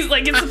 He's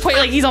it's the point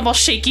he's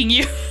almost shaking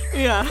you.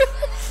 Yeah.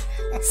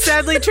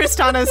 Sadly,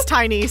 Tristana's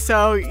tiny,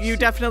 so you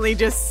definitely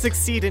just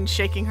succeed in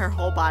shaking her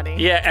whole body.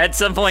 Yeah, at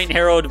some point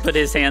Harold would put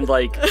his hand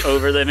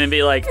over them and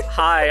be like,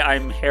 hi,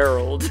 I'm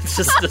Harold.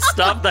 Just to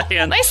stop the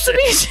hand. Nice to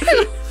meet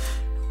you.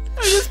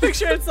 I just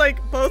picture it's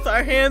both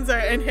our hands are,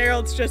 and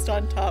Harold's just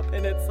on top,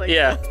 and it's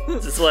Yeah,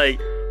 just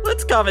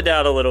let's calm it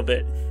down a little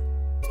bit.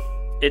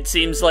 It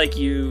seems like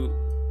you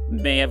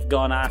may have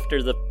gone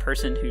after the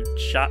person who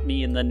shot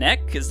me in the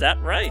neck. Is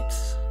that right?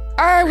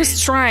 I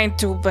was trying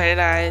to, but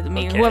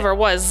Okay. whoever it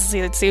was,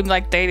 it seemed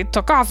like they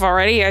took off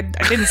already. I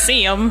didn't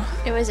see them.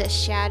 It was a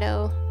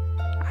shadow.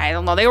 I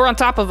don't know. They were on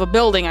top of a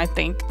building, I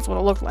think. That's what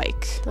it looked like.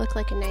 It looked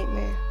like a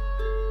nightmare.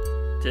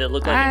 Did it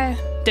look like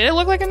Did it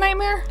look like a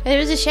nightmare? It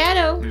was a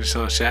shadow. You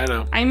saw a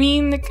shadow. I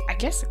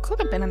guess it could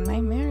have been a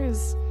nightmare.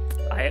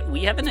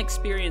 we haven't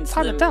experienced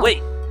Hard to them. tell.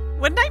 Wait,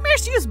 Would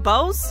nightmares use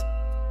bows?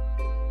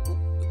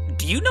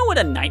 do you know what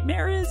a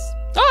nightmare is?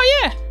 Oh,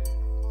 yeah.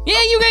 Yeah,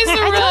 you guys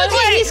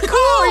are He's cool.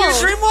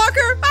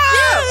 Dreamwalker?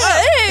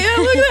 Hey,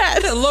 look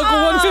at that.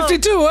 Local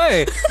 152,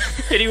 hey!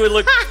 And he would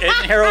look, and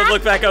Harold would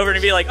look back over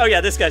and be like, oh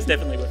yeah, this guy's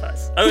definitely with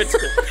us. Oh, it's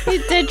cool.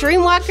 The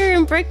Dreamwalker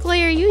and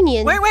Bricklayer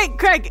Union. Wait,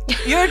 Greg,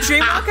 you're a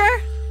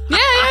Dreamwalker?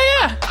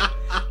 Yeah.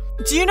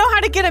 Do you know how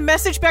to get a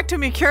message back to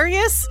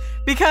Mercurius?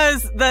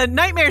 Because the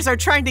nightmares are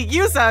trying to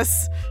use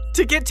us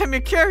to get to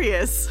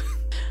Mercurius.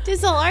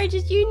 It's the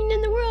largest union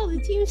in the world, the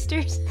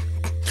Teamsters.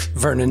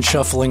 Vernon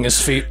shuffling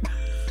his feet.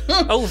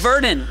 Oh,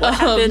 Vernon, what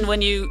happened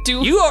when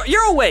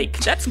you're awake?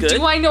 That's good.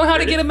 Do I know how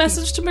to get a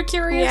message to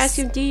Mercurius? You ask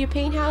him, do you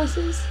paint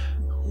houses?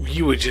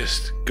 You would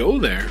just go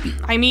there.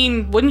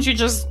 Wouldn't you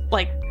just,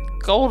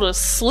 go to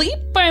sleep?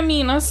 I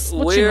mean, that's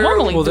what you Where-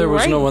 normally Well, do, there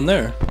was right? no one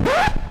there.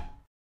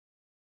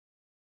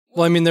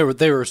 Well, I mean, there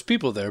was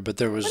people there, but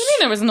there was. What do you mean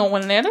there was no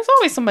one there? There's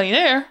always somebody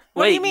there.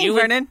 What do Wait, you mean, you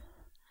went- Vernon?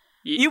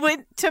 You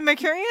went to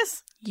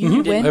Mercurius?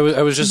 You went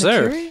I was just to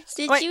there. Mercurius?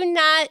 Did Wait. you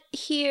not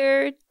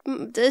hear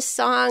the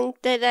song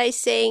that I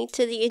sang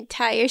to the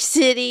entire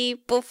city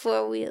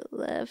before we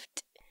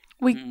left?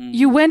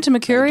 You went to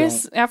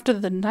Mercurius after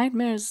the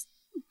nightmares.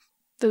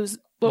 Those.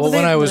 What Well, were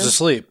when they? I was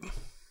asleep,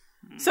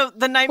 So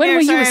the were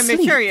nightmares you are in asleep?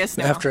 Mercurius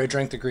now. after I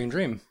drank the green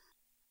dream.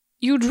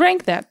 You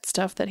drank that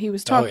stuff that he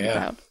was talking yeah.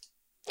 about,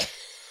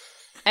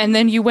 and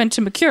then you went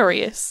to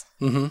Mercurius.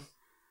 Mm-hmm.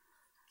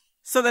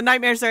 So the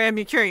nightmares are in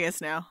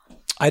Mercurius now.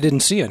 I didn't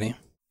see any.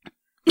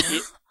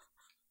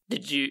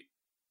 Did you?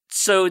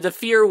 So the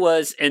fear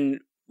was, and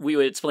we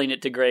would explain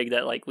it to Greg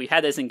that like we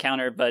had this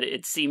encounter, but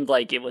it seemed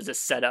like it was a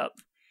setup,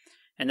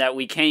 and that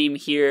we came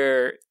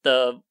here.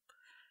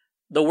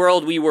 The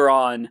world we were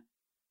on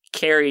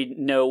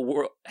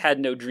had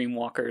no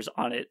Dreamwalkers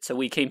on it, so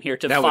we came here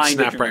to That would find.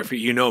 snap right for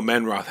you. You know,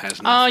 Menroth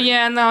has nothing. Oh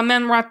yeah, no,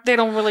 Menroth, they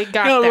don't really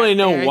got. I don't that really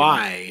know there.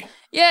 why.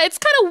 Yeah, it's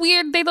kind of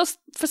weird. They just,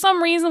 for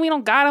some reason, we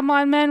don't got him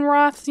on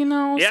Menroth, you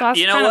know. Yeah, so that's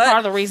you know kind of what? part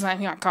of the reason I'm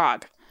here on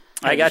COG.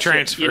 I got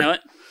Transfer. you. You know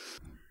what?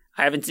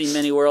 I haven't seen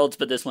many worlds,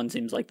 but this one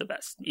seems like the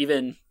best.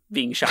 Even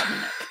being shot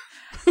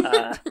in the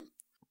neck.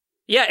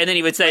 Yeah, and then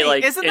he would say, Wait,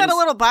 like, isn't that a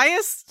little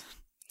biased?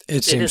 It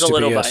It seems is a to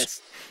little be yes.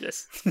 biased.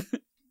 Yes.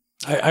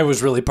 I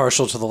was really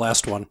partial to the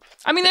last one.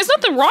 I mean, there's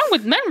nothing wrong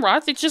with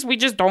Menroth. It's just we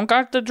just don't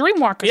got the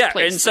Dreamwalkers. Yeah,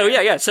 place and so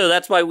there. yeah, so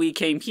that's why we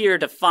came here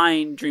to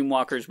find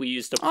Dreamwalkers. We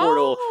used a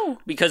portal Oh.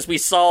 because we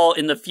saw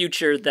in the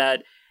future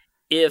that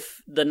if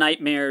the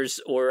nightmares,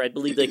 or I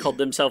believe they called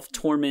themselves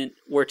torment,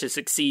 were to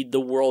succeed, the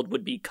world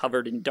would be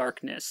covered in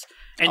darkness.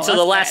 And Oh, so the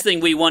that's last bad. thing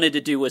we wanted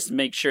to do was to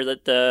make sure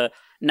that the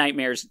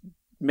nightmares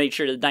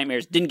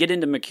didn't get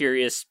into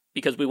Mercurius,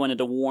 because we wanted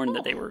to warn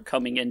that they were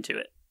coming into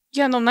it.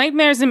 Yeah, no,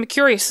 Nightmares in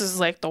Mercurius is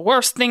like the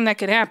worst thing that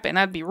could happen.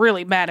 That'd be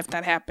really bad if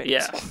that happened.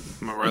 Yeah.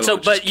 Morello So,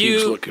 just but keeps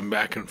you- looking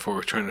back and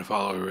forth, trying to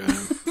follow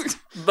everything.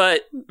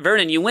 But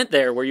Vernon, you went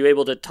there. Were you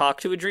able to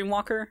talk to a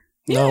Dreamwalker?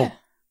 No,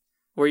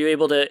 Were you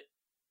able to?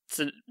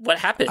 So what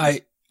happened?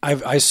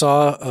 I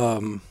saw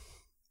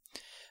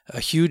a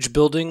huge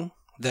building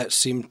that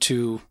seemed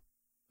to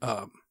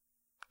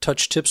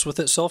touch tips with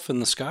itself in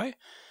the sky.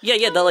 Yeah,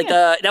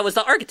 that was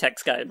the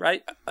architect's guide,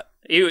 right?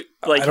 You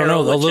like I don't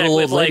know, Harold the would check little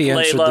with, old lady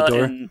like, answered the Layla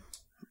door. and-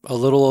 A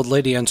little old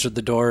lady answered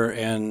the door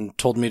and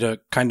told me to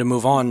kind of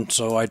move on,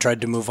 so I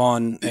tried to move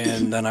on,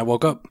 and then I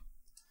woke up.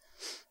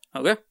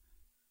 Okay,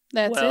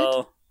 That's it.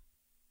 well,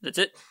 that's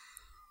it.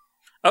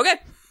 Okay,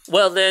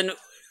 well then,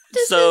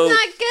 This so is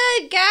not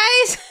good,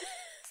 guys.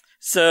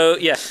 so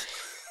yeah,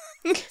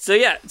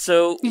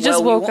 so You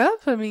just well, we woke wa- up?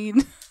 I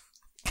mean,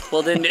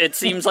 Well, then it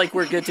seems like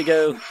we're good to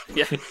go.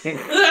 Yeah, that's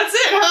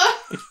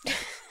it, huh?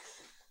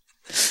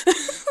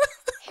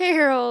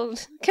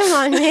 Harold, come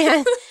on,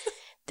 man.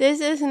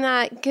 This is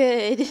not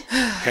good.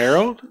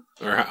 Harold?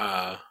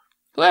 Or,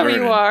 Whoever you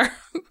Vernon. are.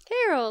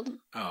 Harold.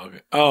 oh,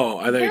 okay. Oh,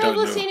 I thought you were Harold talking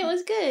was to saying it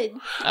was good.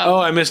 Oh,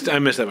 I missed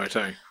that part.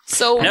 Sorry.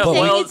 So, No, But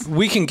well-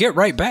 we can get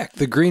right back.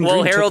 The green well,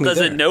 dream took Harold me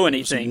doesn't there. know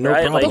anything, No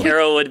right? problem. Like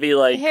Harold would be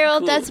like,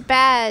 Harold, cool. that's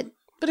bad.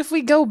 but if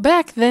we go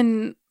back,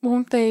 then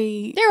won't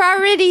they? They're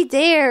already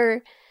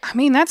there. I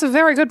mean, that's a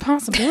very good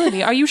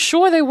possibility. Are you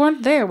sure they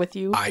weren't there with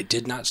you? I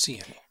did not see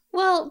any.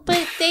 Well,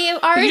 but they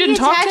already didn't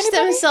talk to attached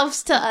anybody?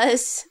 themselves to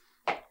us.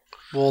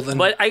 Well, then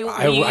But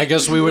I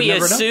guess we would never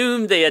know.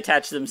 assume they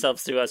attach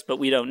themselves to us, but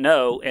we don't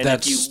know. And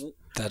That's if you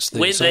that's the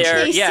went assumption.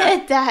 there- They yeah.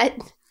 said that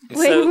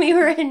when So- we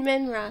were in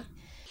Menra.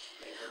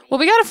 Well,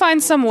 we gotta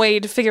find some way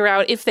to figure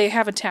out if they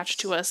have attached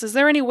to us. Is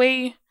there any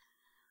way?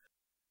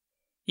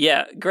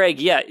 Yeah,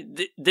 Greg, yeah,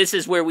 this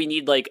is where we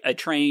need like a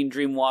trained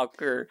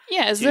Dreamwalker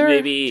Yeah, is to there?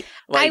 maybe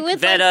like I would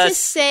vet like to us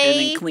say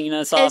and then clean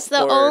us As off.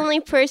 the or... only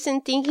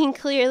person thinking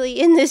clearly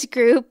in this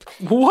group,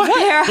 What?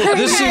 there are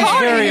This seems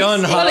very Well,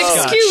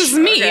 unhotchkotch. excuse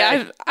me. Okay.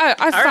 I All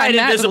find right,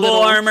 that invisible a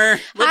little... armor.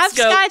 Let's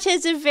go. Hopscotch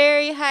has a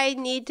very high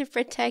need to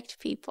protect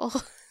people.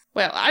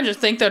 Well, I just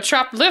think they're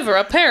chopped liver,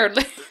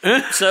 apparently.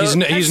 So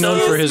He's known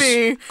for his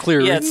me. clear.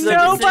 Yeah, it's the-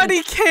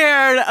 Nobody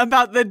cared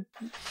about the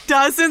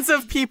dozens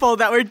of people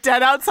that were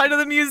dead outside of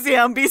the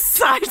museum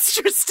besides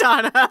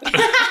Tristana.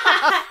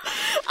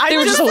 They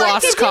were just a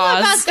lost Think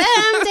cause. about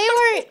them. They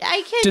weren't.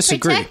 I can't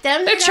Disagree. protect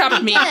them. They're chopped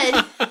already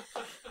meat. dead.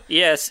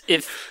 yes,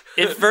 if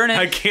Vernon,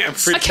 I can't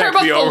care protect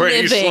about the the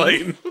already living.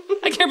 slain.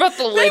 I care about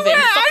the They living. were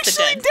Fuck the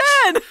actually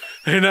dead. dead.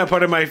 They're not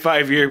part of my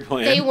 5-year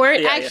plan. They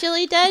weren't Yeah, yeah.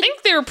 actually I dead.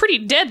 think they were pretty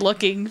dead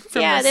looking.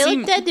 From Yeah, the they scene.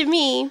 look dead to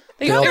me.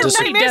 They They all were dis-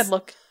 pretty dead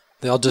look.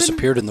 They all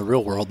disappeared in the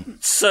real world.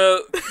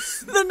 so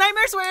The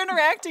nightmares were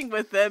interacting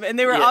with them, and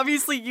they were Yeah.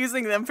 obviously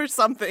using them for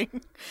something.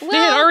 Well, They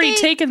had already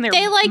taken their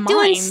They like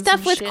doing minds stuff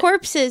and with shit.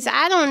 corpses.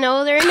 I don't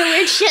know. They're into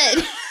weird shit.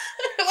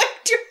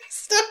 like doing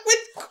stuff with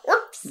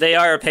corpses. they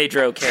are a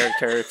Pedro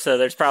character, so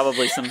there's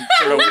probably some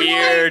sort of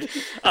weird,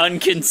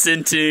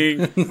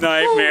 unconsenting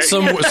nightmare.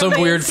 Some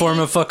weird form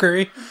of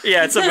fuckery.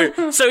 Yeah, it's some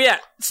weird. So yeah,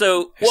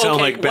 so They sound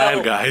okay, like bad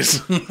well,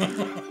 guys.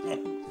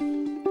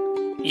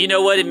 You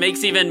know what? It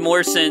makes even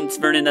more sense,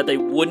 Vernon, that they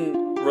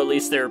wouldn't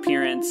release their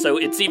appearance. So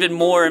it's even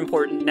more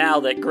important now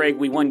that, Greg,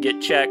 we, one,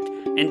 get checked,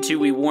 and two,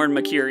 we warn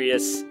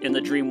Mercurius and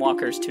the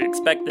Dreamwalkers to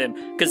expect them,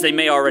 because they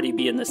may already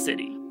be in the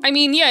city. I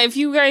mean, yeah, if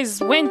you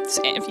guys went,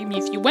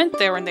 if you went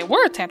there and they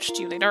were attached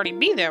to you, they'd already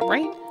be there,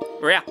 right?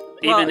 Yeah,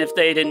 even if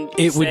they didn't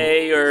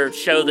say or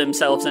show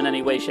themselves in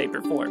any way, shape,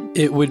 or form.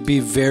 It would be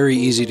very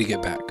easy to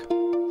get back.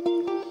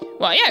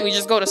 Well, yeah, we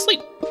just go to sleep.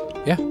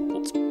 Yeah.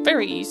 It's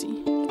very easy.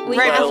 We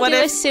have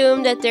to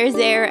assume that they're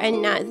there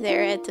and not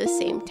there at the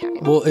same time.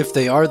 Well, if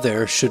they are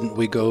there, shouldn't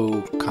we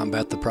go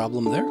combat the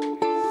problem there?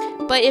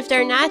 But if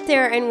they're not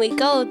there and we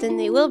go, then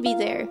they will be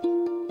there.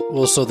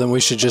 Well, so then we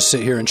should just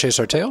sit here and chase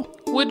our tail?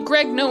 Would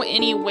Greg know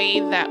any way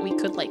that we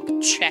could, like,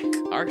 check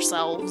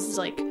ourselves,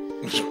 like...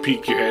 Just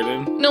peek your head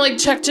in? No, like,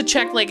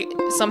 check, like,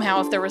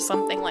 somehow if there was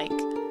something, like,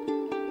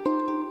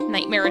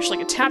 nightmarish, like,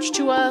 attached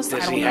to us?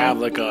 Does I don't he know. have,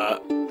 like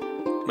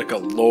a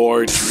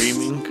lore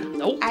dreaming?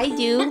 Nope. I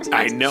do.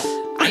 I know.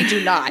 I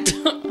do not.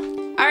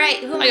 All right,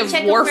 who am I I have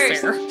checking warfare.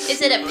 first?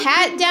 Is it a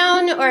pat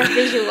down or a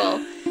visual?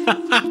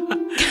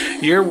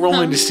 You're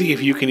rolling to see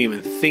if you can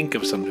even think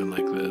of something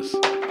like this.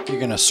 You're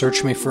going to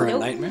search me for a Nope.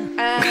 nightmare?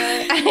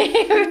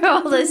 I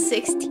rolled a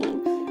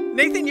 16.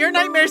 Nathan, your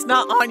nightmare's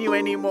not on you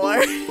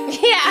anymore.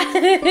 Yeah.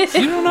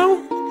 You don't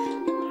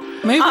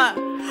know? Maybe.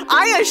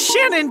 I, as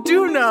Shannon,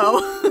 do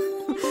know.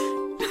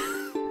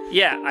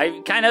 Yeah,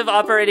 I'm kind of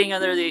operating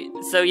under the...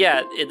 So,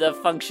 yeah, the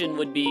function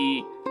would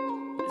be...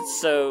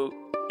 So,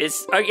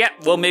 it's... Oh, yeah,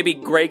 well, maybe,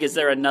 Greg, is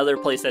there another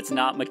place that's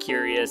not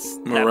Mercurius?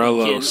 that we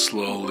Morello can-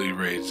 slowly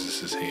raises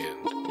his hand.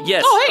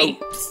 Yes. Oh, hey!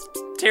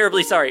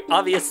 Terribly sorry.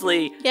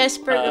 Obviously... Yes,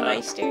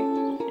 Burgermeister.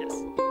 Yes.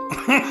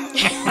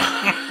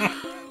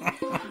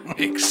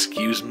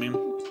 Excuse me?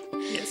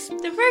 Yes.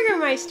 The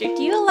Burgermeister,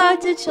 do you allow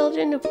the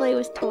children to play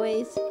with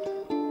toys?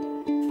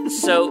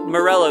 So,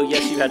 Morello,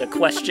 yes, you had a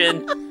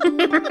question.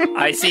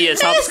 I see as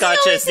That's the hopscotch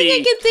only as thing I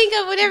the... can think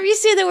of whenever you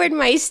say the word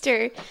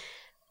Meister.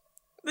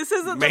 This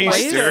isn't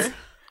Maester.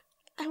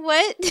 the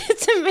What?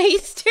 It's a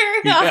Meister?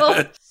 No.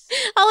 Yes.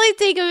 All I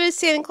think of is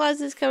Santa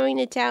Claus is coming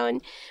to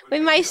town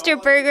with Meister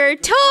Burger.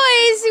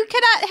 Toys! You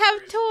cannot have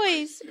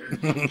toys.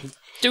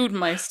 Dude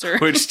Meister.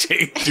 Which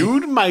take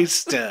Dude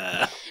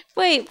Meister.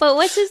 Wait, but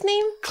what's his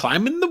name?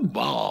 Climbing the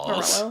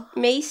walls. Morello.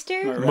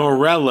 Meister?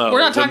 Morello. We're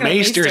not the talking about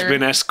Maester's Maester.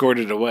 been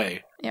escorted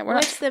away. Yeah, we're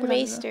What's not, the we're not-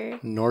 Meister?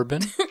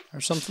 Norbin?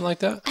 Or something like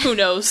that? Who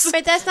knows?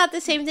 But that's not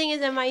the same thing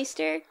as a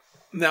Meister.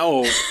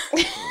 No.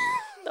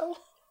 No.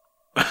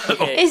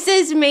 Okay. It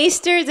says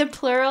Meister, the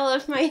plural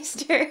of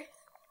Meister.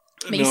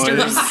 Maester.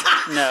 No, it is-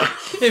 No.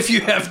 If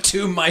you have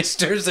two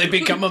Meisters, they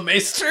become a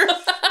Meister.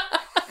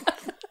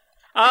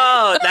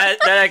 Oh, that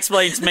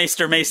explains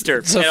Maester.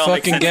 It's It a all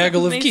makes fucking sense.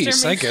 gaggle of Meister,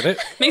 geese. I get it.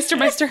 Meister.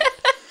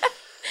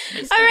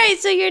 All right,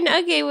 so you're...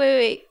 Okay,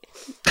 wait.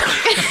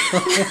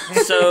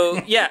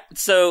 So, yeah.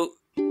 So,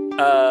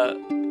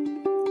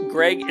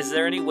 Greg, is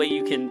there any way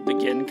you can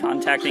begin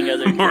contacting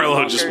other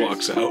Morello just Dreamwalkers?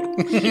 walks out.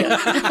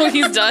 Oh,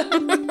 he's done.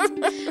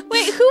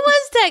 Wait, who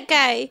was that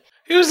guy?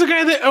 He was the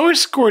guy that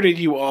escorted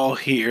you all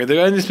here. The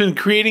guy that's been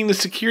creating the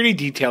security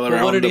detail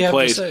around What did he the have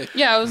place. to say?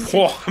 Yeah, I was.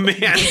 Oh,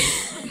 man.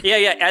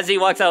 Yeah. As he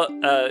walks out,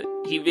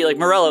 he'd be like,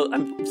 Morello,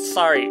 I'm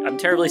sorry. I'm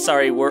terribly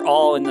sorry. We're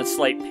all in a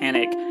slight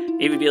panic.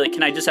 He would be like,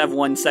 can I just have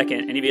 1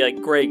 second? And he'd be like,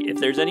 Greg, if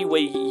there's any way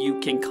you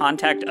can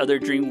contact other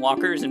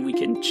Dreamwalkers and we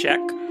can check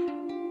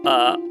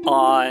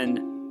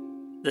on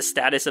the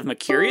status of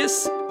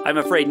Mercurius, I'm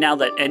afraid now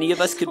that any of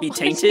us could be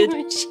tainted.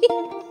 Washing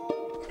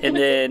machine. And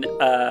then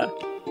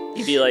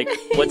he'd be like,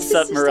 what's It's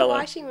up, just a Morello?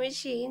 washing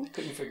machine.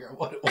 Couldn't figure out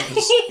what it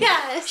was. Yeah,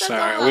 that's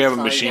Sorry, all we have a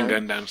falling machine down.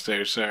 gun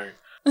downstairs. Sorry.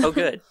 Oh,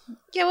 good.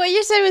 Yeah, what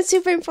you're saying was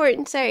super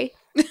important. Sorry.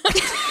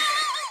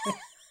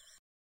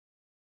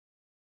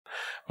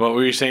 What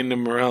were you saying to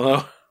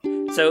Morello?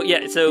 So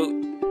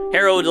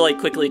Harold would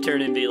quickly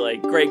turn and be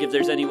like, Greg, if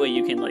there's any way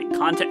you can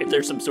contact, if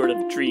there's some sort of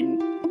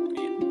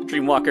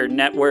Dreamwalker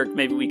network,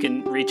 maybe we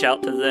can reach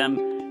out to them.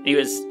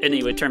 And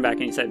he would turn back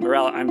and he said,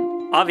 Morello,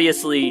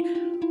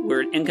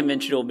 we're an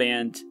unconventional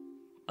band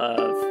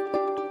of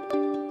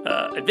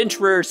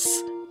adventurers,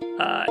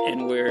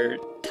 and we're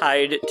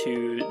tied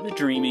to the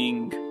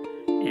Dreaming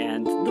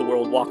and the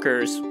World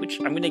Walkers, which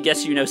I'm going to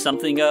guess you know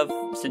something of,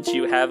 since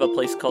you have a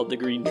place called the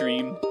Green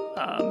Dream.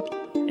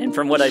 And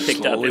from what I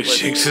picked up, Slowly it was...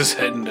 shakes his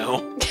head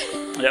no.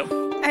 Yep.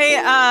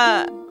 Hey,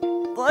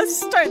 let's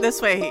start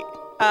this way.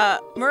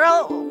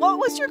 Morel, what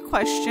was your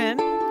question?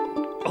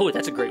 Oh,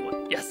 that's a great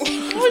one. Yes.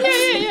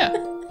 Oh, yeah.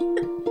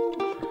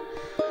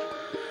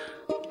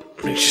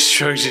 He just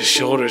shrugs his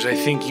shoulders. I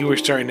think you were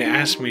starting to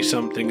ask me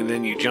something, and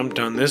then you jumped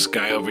on this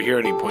guy over here,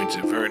 and he points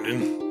at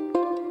Vernon.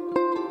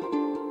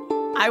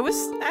 I was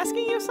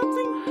asking you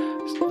something?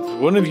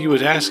 One of you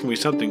was asking me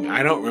something.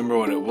 I don't remember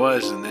what it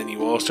was, and then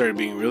you all started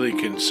being really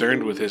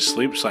concerned with his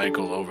sleep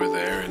cycle over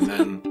there, and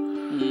then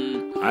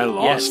I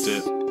lost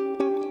Yes.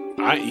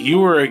 it. You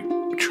were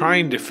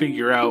trying to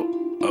figure out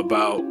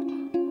about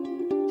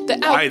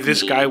why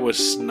this guy was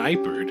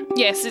snipered.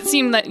 Yes, it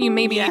seemed that you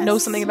maybe Yes. know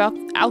something about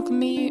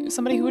alchemy.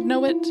 Somebody who would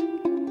know it.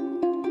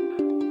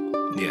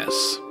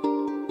 Yes.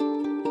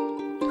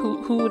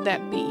 Who would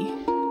that be?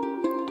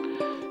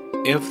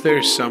 If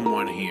there's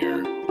someone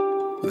here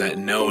that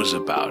knows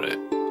about it,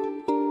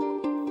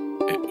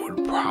 it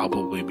would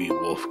probably be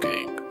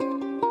Wolfgang.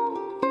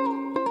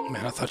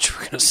 Man, I thought you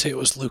were going to say it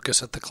was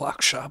Lucas at the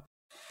clock shop.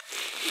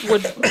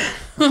 Would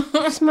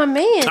That's my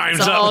man. Time's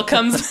it all up.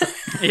 comes?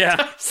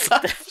 Yeah.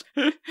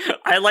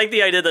 I like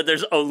the idea that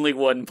there's only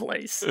one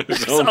place.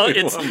 There's So only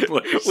it's- one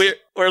place.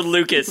 Or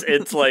Lucas,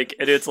 it's like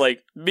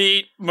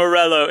meet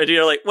Morello, and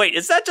you're like, wait,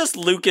 is that just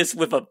Lucas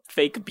with a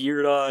fake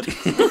beard on?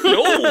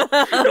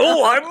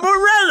 no, I'm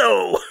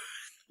Morello.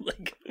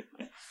 Like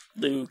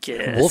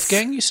Lucas.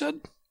 Wolfgang, you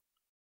said?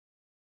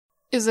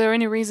 Is there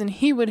any reason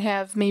he would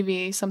have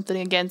maybe something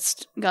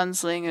against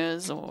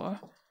gunslingers or?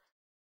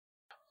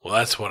 Well,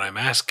 that's what I'm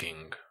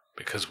asking,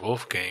 because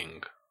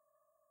Wolfgang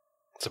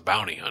is a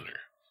bounty hunter.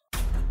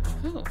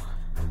 Oh.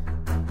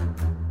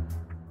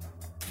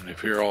 And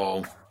if you're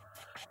all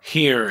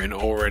here and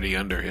already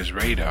under his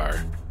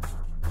radar,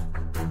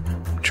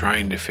 I'm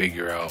trying to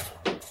figure out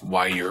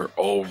why you're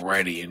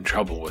already in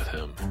trouble with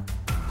him.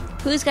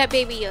 Who's got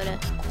Baby Yoda?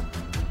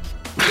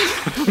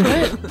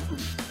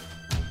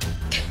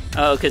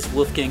 Oh, because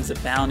Wolfgang's a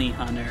bounty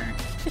hunter,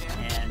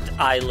 and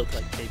I look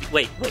like baby.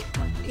 Wait.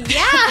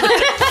 Yeah!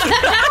 Baby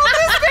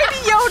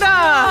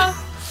Yoda!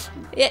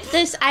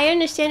 I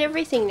understand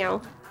everything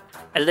now.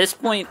 At this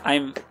point,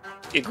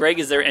 Greg,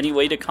 is there any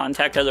way to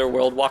contact other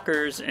World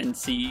Walkers and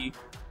see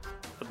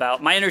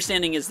about... My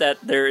understanding is that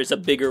there is a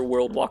bigger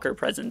World Walker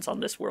presence on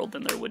this world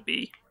than there would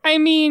be. I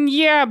mean,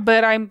 yeah,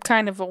 but I'm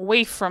kind of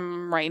away from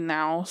him right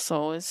now,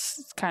 so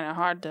it's kind of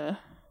hard to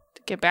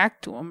get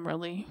back to him,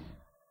 really.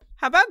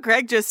 How about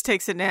Greg just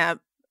takes a nap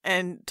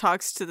and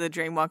talks to the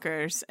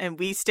Dreamwalkers, and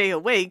we stay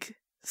awake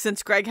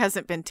since Greg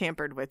hasn't been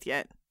tampered with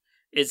yet?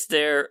 Is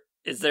there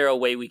a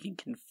way we can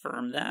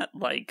confirm that?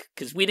 Like,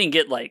 because we didn't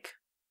get, like,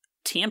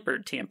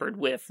 tampered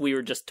with. We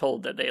were just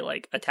told that they,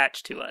 like,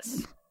 attached to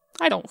us.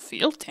 I don't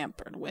feel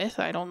tampered with.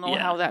 I don't know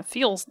Yeah. how that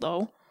feels,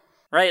 though.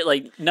 Right?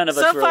 Like, none of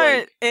us So were far,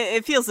 like...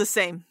 it feels the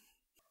same.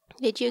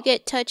 Did you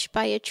get touched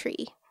by a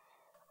tree?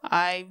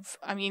 I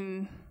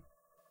climbed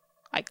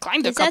a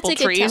 'Cause that's couple a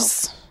good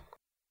trees.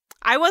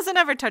 I wasn't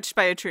ever touched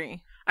by a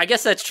tree. I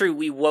guess that's true.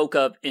 We woke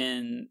up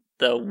in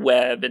the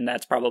web, and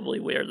that's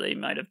probably where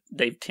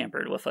they've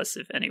tampered with us,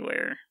 if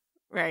anywhere.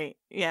 Right,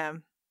 yeah.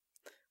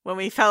 When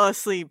we fell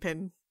asleep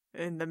in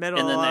the middle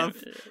And then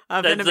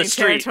of the enemy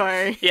street.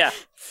 territory, Yeah,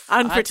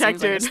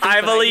 unprotected. That seems like a I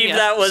Good believe idea.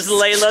 that was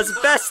Layla's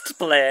best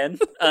plan.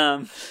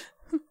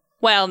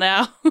 Well,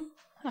 now.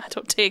 I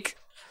don't take...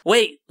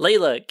 Wait,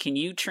 Layla, can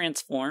you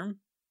transform?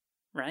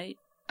 Right?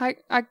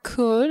 I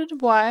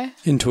could. Why?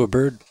 Into a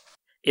bird.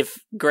 If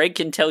Greg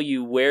can tell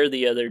you where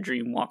the other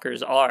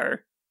Dreamwalkers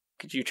are,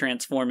 could you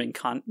transform and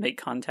make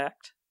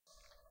contact?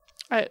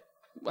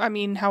 I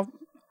mean, how...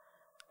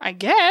 I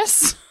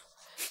guess.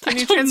 Can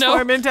you I don't know.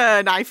 transform into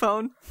an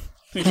iPhone?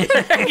 Yeah.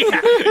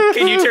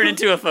 Can you turn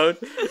into a phone?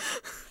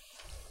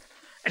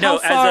 How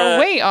far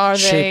away are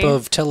they? Shape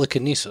of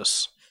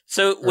telekinesis.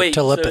 So Or wait,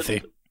 telepathy.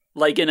 so,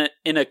 like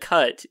in a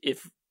cut,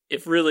 if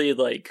really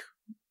like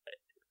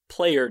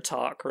player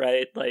talk,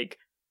 right? Like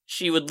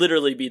she would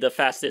literally be the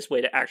fastest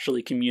way to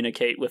actually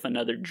communicate with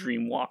another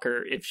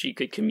Dreamwalker if she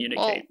could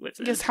communicate with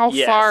I it. guess how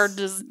Yes. far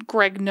does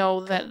Greg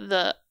know that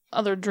the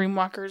other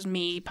Dreamwalkers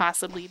may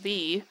possibly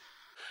be?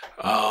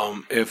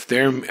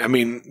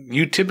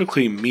 You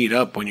typically meet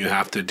up when you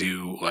have to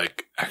do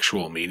like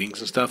actual meetings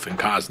and stuff in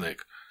Cosnick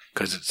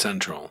because it's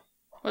central.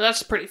 Well,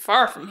 that's pretty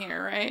far from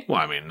here, right? Well,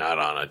 I mean, not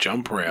on a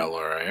jump rail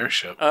or an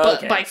airship. Oh,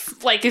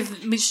 But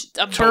if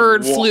a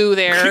bird walk. flew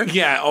there,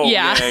 yeah. Oh,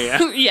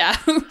 yeah. yeah,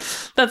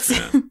 that's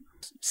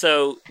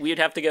So we'd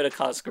have to go to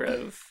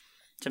Cosgrove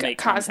to make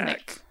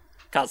Cosmic.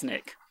 contact.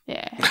 Cosnick.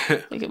 Yeah,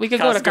 we could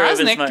go to Cosgrove is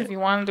Cosmic my- if you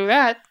want to do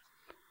that.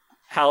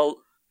 How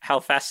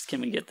fast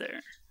can we get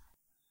there?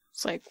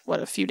 It's like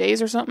what, a few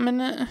days or something,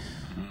 isn't it?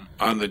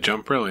 On the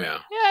jump rail, yeah.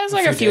 Yeah, it's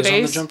like a few days on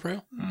the days. jump rail?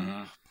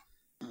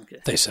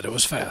 They said it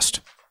was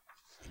fast.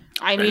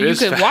 I It mean, you is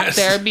could walk fast.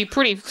 there. It'd be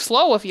pretty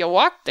slow if you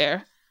walked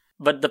there.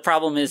 But the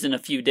problem is, in a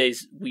few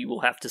days, we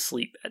will have to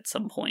sleep at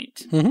some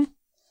point.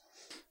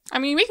 I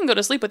mean, we can go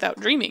to sleep without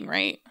dreaming,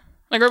 right?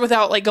 Like, or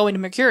without like going to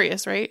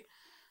Mercurius, right?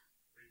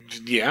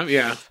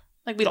 Yeah.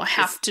 Like, we don't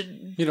have to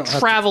don't have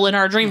travel in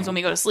our dreams when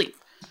we go to sleep.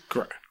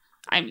 Correct.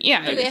 Do we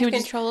have he would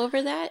just- control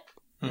over that?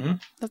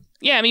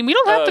 yeah. I mean, we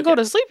don't have to go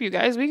Okay. to sleep, you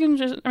guys. We can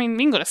just, we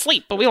can go to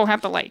sleep, but we don't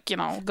have to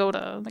go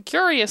to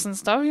Mercurius and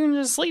stuff. You can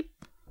just sleep.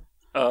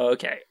 Oh,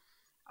 okay.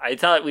 I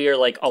thought we were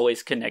like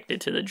always connected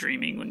to the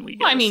dreaming when we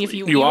go Well, I to mean, if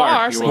sleep. you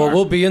are. You so- Well,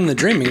 we'll be in the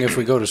dreaming if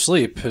we go to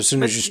sleep. As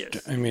soon as you...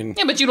 Yes.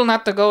 yeah, but you don't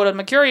have to go to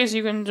Mercurius.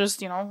 You can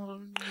just,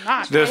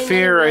 not. The then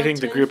fear I we'll think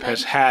the turn group fun.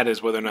 has had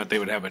is whether or not they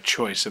would have a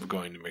choice of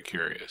going to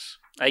Mercurius.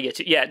 I get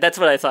you. Yeah, that's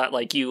what I thought.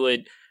 Like you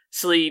would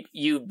sleep,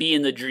 you'd be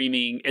in the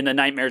dreaming, and the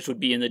nightmares would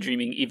be in the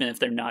dreaming, even if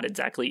they're not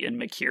exactly in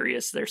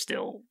Mercurius. They're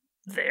still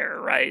there,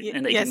 right?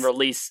 And they yes. can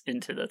release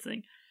into the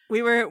thing.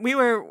 We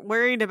were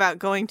worried about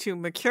going to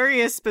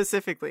Mercurius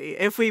specifically.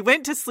 If we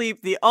went to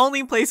sleep, the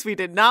only place we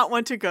did not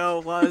want to go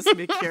was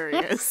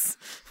Mercurius.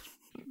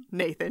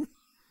 Nathan.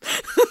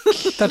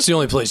 That's the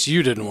only place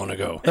you didn't want to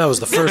go. That was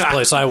the first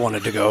place I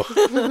wanted to go.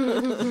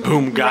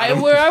 Boom, got Right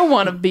him. where I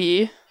want to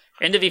be.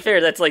 And to be fair,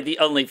 that's like the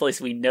only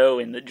place we know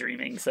in the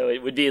dreaming. So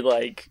it would be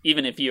like,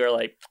 even if you are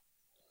like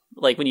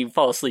when you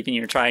fall asleep and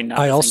you're trying not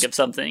to think of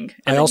something.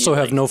 I also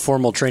have no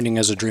formal training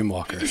as a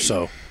dreamwalker,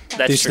 so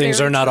these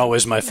things are not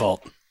always my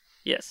fault.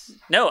 Yes.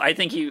 No, I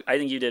think you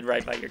did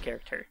right by your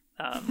character.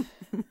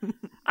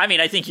 I mean,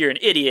 I think you're an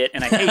idiot,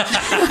 and I hate you.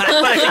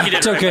 But I think you did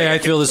It's right okay, by I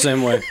feel the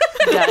same way.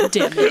 God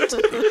damn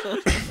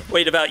it.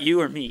 Wait, about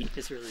you or me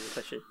is really the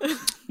question.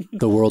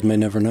 The world may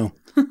never know.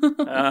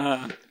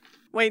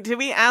 Wait, did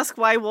we ask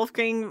why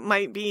Wolfgang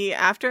might be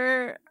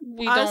after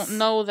We us? don't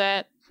know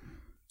that.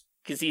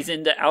 Because he's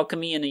into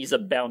alchemy and he's a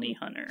bounty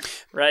hunter,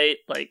 right?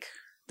 Like,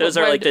 those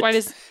are like the... Why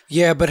does,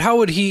 Yeah, but why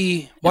would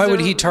he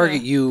there-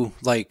 target you?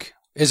 Like,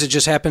 is it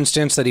just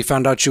happenstance that he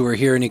found out you were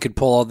here and he could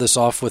pull all this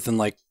off within,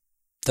 like,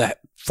 the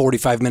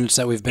 45 minutes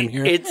that we've been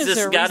here? It's is there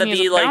just a gotta reason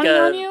he be has a like bounty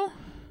on you?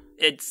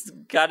 It's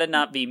gotta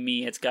not be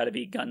me. It's gotta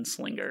be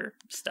gunslinger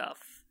stuff.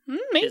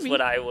 Maybe. Is what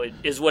I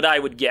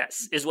would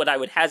guess. Is what I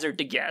would hazard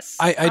to guess.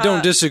 I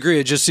don't disagree.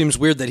 It just seems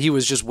weird that he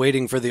was just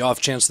waiting for the off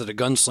chance that a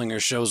gunslinger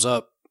shows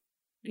up.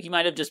 He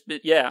might have just been,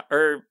 yeah.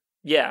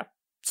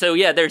 So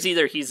yeah, there's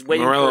either he's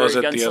waiting Morello's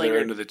for a at the other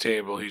gunslinger. end of the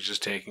table. He's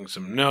just taking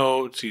some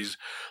notes. Looks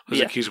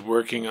Yeah. like he's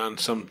working on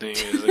something.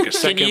 It's like a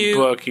second you-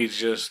 book. He's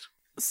just...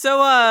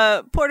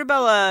 So,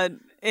 Portobello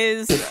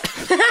is...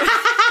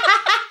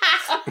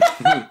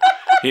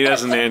 He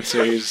doesn't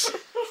answer. He's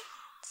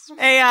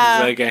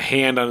like a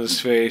hand on his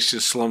face,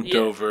 just slumped Yeah.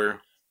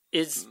 over.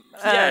 Is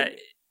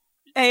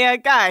a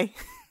guy.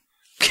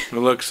 He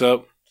looks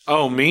up.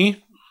 Oh,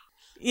 me?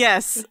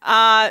 Yes.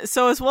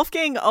 So is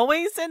Wolfgang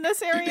always in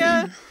this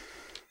area?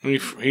 He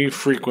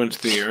frequents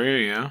the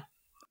area, yeah.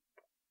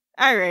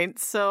 All right.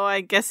 So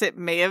I guess it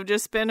may have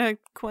just been a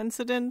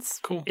coincidence.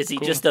 Cool. Is he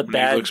cool. just a And he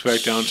bad looks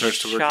back down and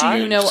starts to work shot? again.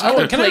 Do you know Oh,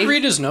 other can I place-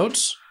 read his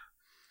notes?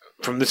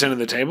 From this end of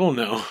the table?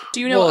 No.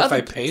 Do you know Well, if other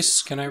I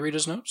pace, can I read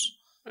his notes?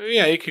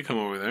 Yeah, you could come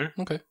over there.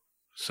 Okay.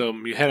 So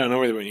you head on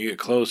over there. When you get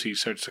close, he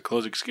starts to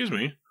close. Excuse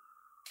me.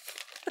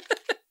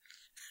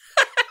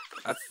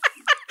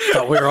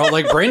 Thought we were all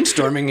like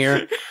brainstorming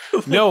here.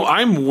 No,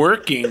 I'm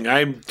working.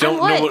 I don't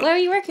what? know What are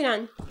you working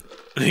on?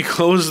 He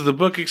closes the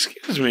book.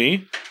 Excuse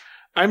me.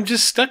 I'm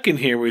just stuck in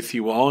here with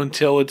you all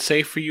until it's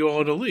safe for you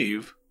all to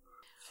leave.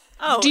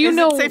 Oh, Do you is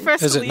know- it safe for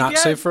us Is to it leave not yet?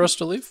 safe for us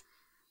to leave?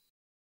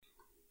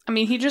 I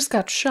mean, he just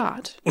got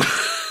shot.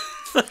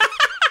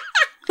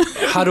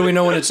 How do we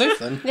know when it's safe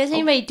then? Is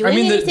anybody doing I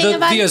mean, anything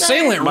about the it?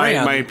 assailant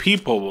ran. My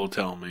people will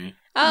tell me.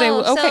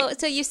 Oh, okay.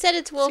 so you said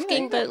it's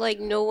Wolfgang, but like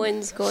no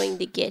one's going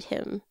to get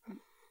him.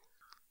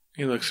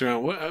 He looks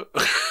around. What?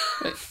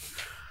 If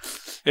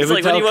It's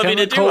like, what do you want me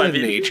to do? alchemical I in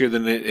mean- nature,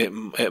 then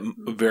it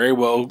very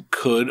well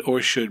could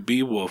or should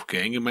be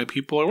Wolfgang, and my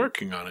people are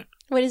working on it.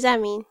 What does that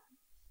mean?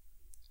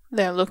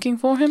 They're looking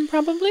for him,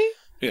 probably?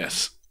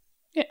 Yes.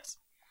 Yes.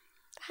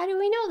 How do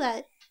we know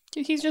that?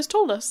 He's just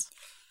told us.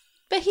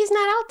 But he's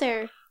not out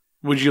there.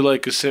 Would you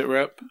like a sit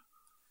rep?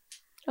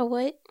 A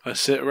what? A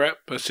sit rep?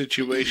 A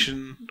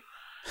situation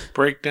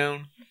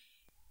breakdown?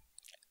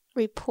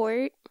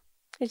 Report?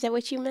 Is that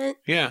what you meant?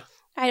 Yeah.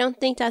 I don't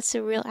think that's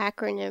a real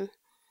acronym.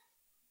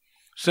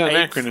 It's not an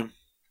Right. acronym.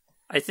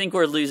 I think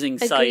we're losing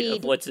sight of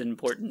Agreed. what's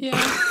important.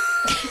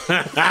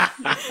 Yeah.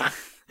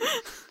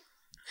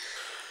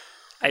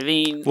 I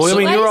mean, Well, I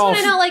mean, I you're just all. want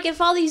to know, like, if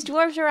all these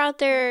dwarves are out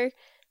there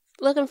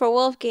looking for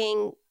Wolfgang,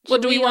 Well,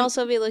 should do we we want-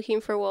 also be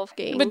looking for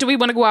Wolfgang? But do we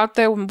want to go out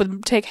there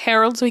and take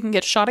Harold so he can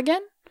get shot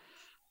again?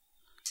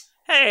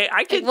 hey,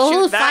 I could well, shoot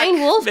we'll back, find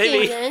Wolfgang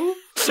maybe. then.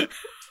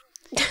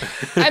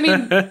 I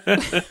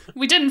mean,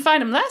 we didn't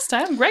find him last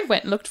time. Greg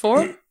went and looked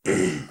for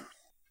him.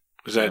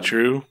 Is that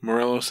true?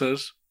 Morello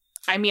says.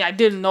 I mean, I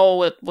didn't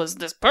know it was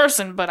this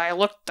person, but I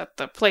looked at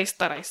the place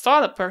that I saw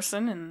the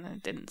person and I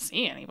didn't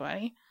see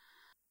anybody.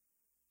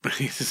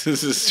 This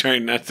is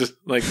trying not to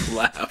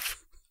laugh.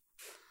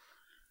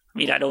 I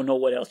mean, I don't know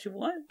what else you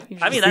want.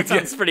 I mean, that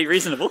sounds pretty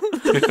reasonable.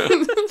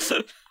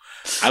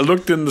 I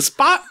looked in the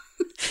spot.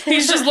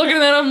 He's just looking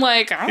at him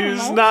like, I don't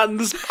He's know. not in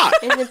the spot.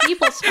 In the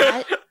people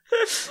spot.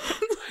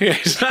 Yeah,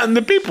 he's not in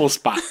the people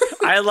spot.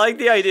 I like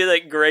the idea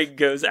that Greg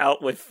goes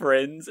out with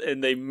friends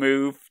and they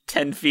move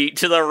 10 feet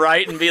to the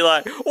right and be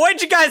like,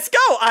 where'd you guys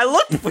go? I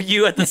looked for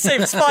you at the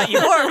same spot you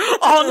were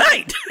all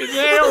night.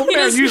 Hell, He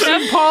man, doesn't you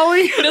have- seen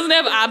Polly? He doesn't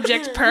have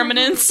object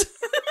permanence.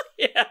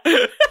 Yeah.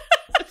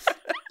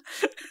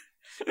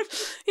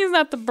 He's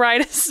not the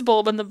brightest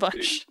bulb in the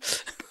bush.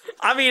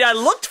 I mean, I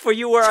looked for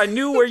you where I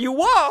knew where you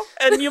were,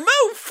 and you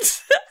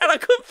moved, and I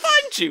couldn't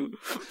find you.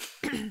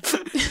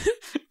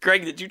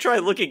 Greg, did you try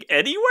looking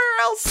anywhere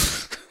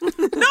else?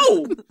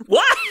 No.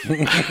 What?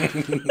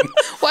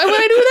 Why would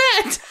I do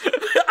that?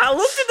 I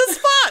looked at the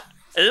spot,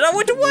 and then I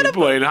went to one You of them.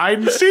 playing hide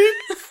and seek?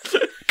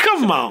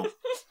 Come on.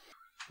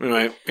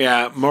 Anyway,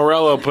 yeah,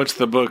 Morello puts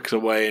the books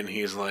away and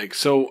he's like,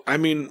 so, I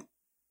mean,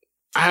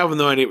 I have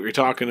no idea what you're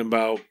talking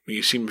about.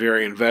 You seem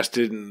very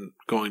invested in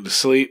going to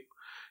sleep.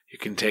 You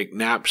can take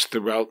naps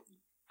throughout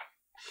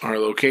our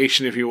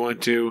location if you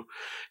want to.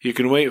 You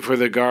can wait for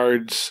the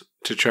guards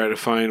to try to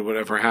find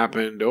whatever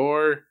happened,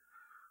 or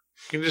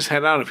you can just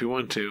head out if you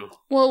want to.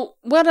 Well,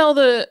 what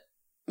other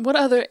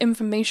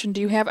information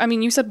do you have? I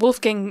mean, you said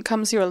Wolfgang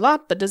comes here a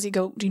lot, but does he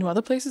go? Do you know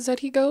other places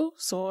that he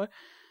goes? Or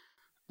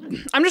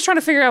I'm just trying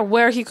to figure out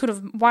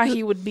why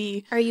he would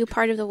be. Are you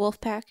part of the wolf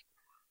pack?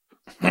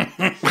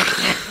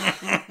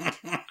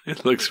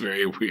 It looks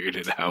very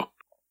weirded out.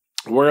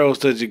 Where else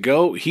does he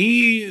go?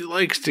 He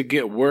likes to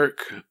get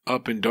work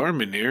up in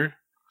Dormamere,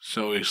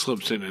 so he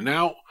slips in and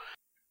out.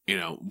 You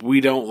know,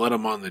 we don't let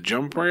him on the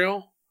jump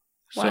rail.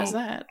 Why is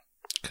that?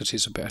 Because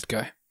he's a bad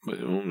guy. But,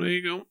 there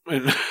you go.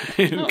 And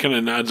he kind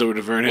of nods over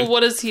to Vernon. Well,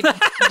 what has he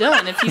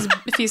done?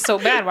 If he's so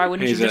bad, why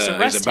wouldn't you just arrest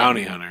him? He's a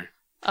bounty hunter.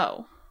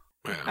 Oh.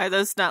 Yeah. Are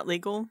those not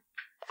legal?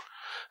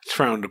 It's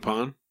frowned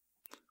upon.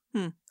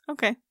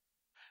 Okay.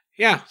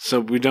 Yeah, so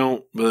we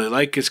don't really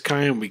like his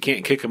kind. We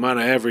can't kick him out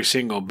of every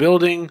single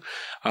building.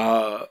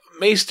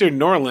 Maester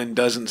Norland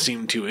doesn't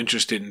seem too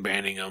interested in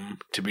banning him,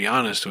 to be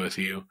honest with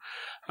you.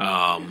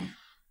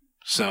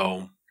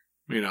 So,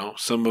 you know,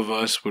 some of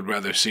us would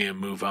rather see him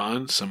move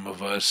on. Some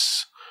of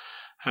us,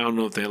 I don't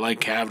know if they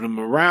like having him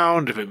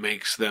around, if it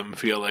makes them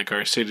feel like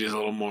our city is a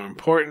little more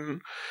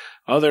important.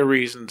 Other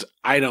reasons,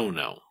 I don't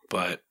know,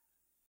 but...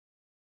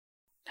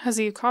 Has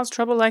he caused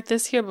trouble like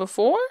this here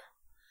before?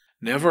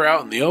 Never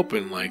out in the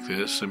open like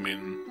this. I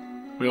mean,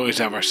 we always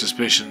have our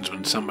suspicions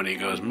when somebody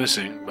goes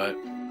missing, but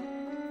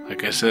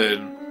like I said,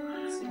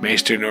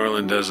 Maester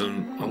Norland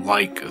doesn't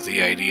like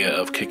the idea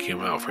of kicking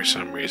him out for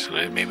some reason.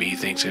 Maybe he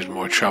thinks there's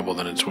more trouble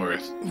than it's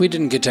worth. We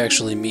didn't get to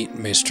actually meet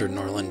Maester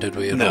Norland, did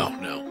we? No.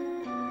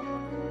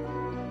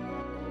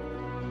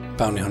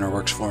 Bounty Hunter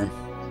works for him.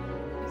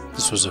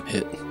 This was a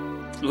hit.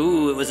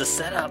 Ooh, it was a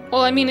setup.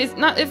 Well, I mean, it's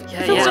not. If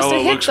it was just a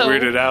hit, looks though.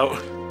 weirded out.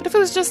 But if it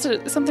was just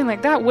something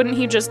like that, wouldn't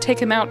he just take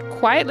him out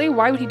quietly?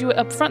 Why would he do it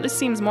up front? This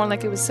seems more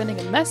like it was sending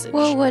a message.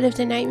 Well, what if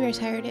the Nightmares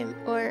hired him?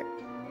 Or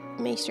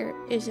Maester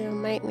is a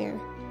nightmare?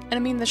 And I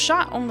mean, the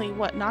shot only,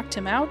 knocked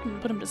him out and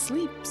put him to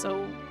sleep.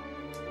 So,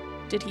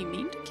 did he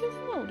mean to kill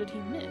him or did he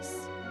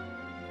miss?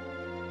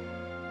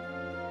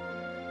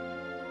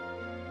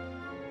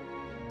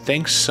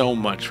 Thanks so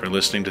much for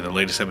listening to the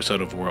latest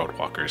episode of World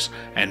Walkers,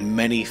 and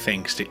many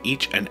thanks to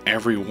each and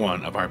every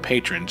one of our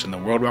patrons in the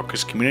World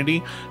Walkers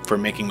community for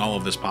making all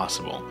of this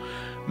possible.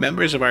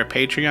 Members of our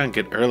Patreon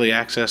get early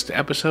access to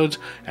episodes,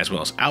 as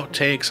well as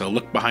outtakes, a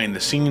look behind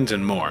the scenes,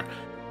 and more.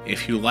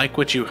 If you like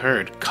what you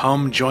heard,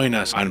 come join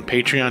us on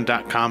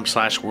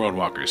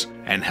patreon.com/worldwalkers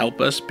and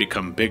help us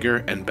become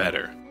bigger and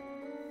better.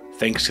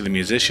 Thanks to the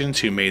musicians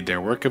who made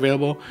their work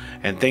available,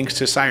 and thanks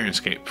to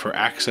Sirenscape for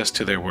access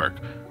to their work.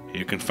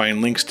 You can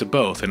find links to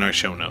both in our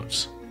show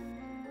notes.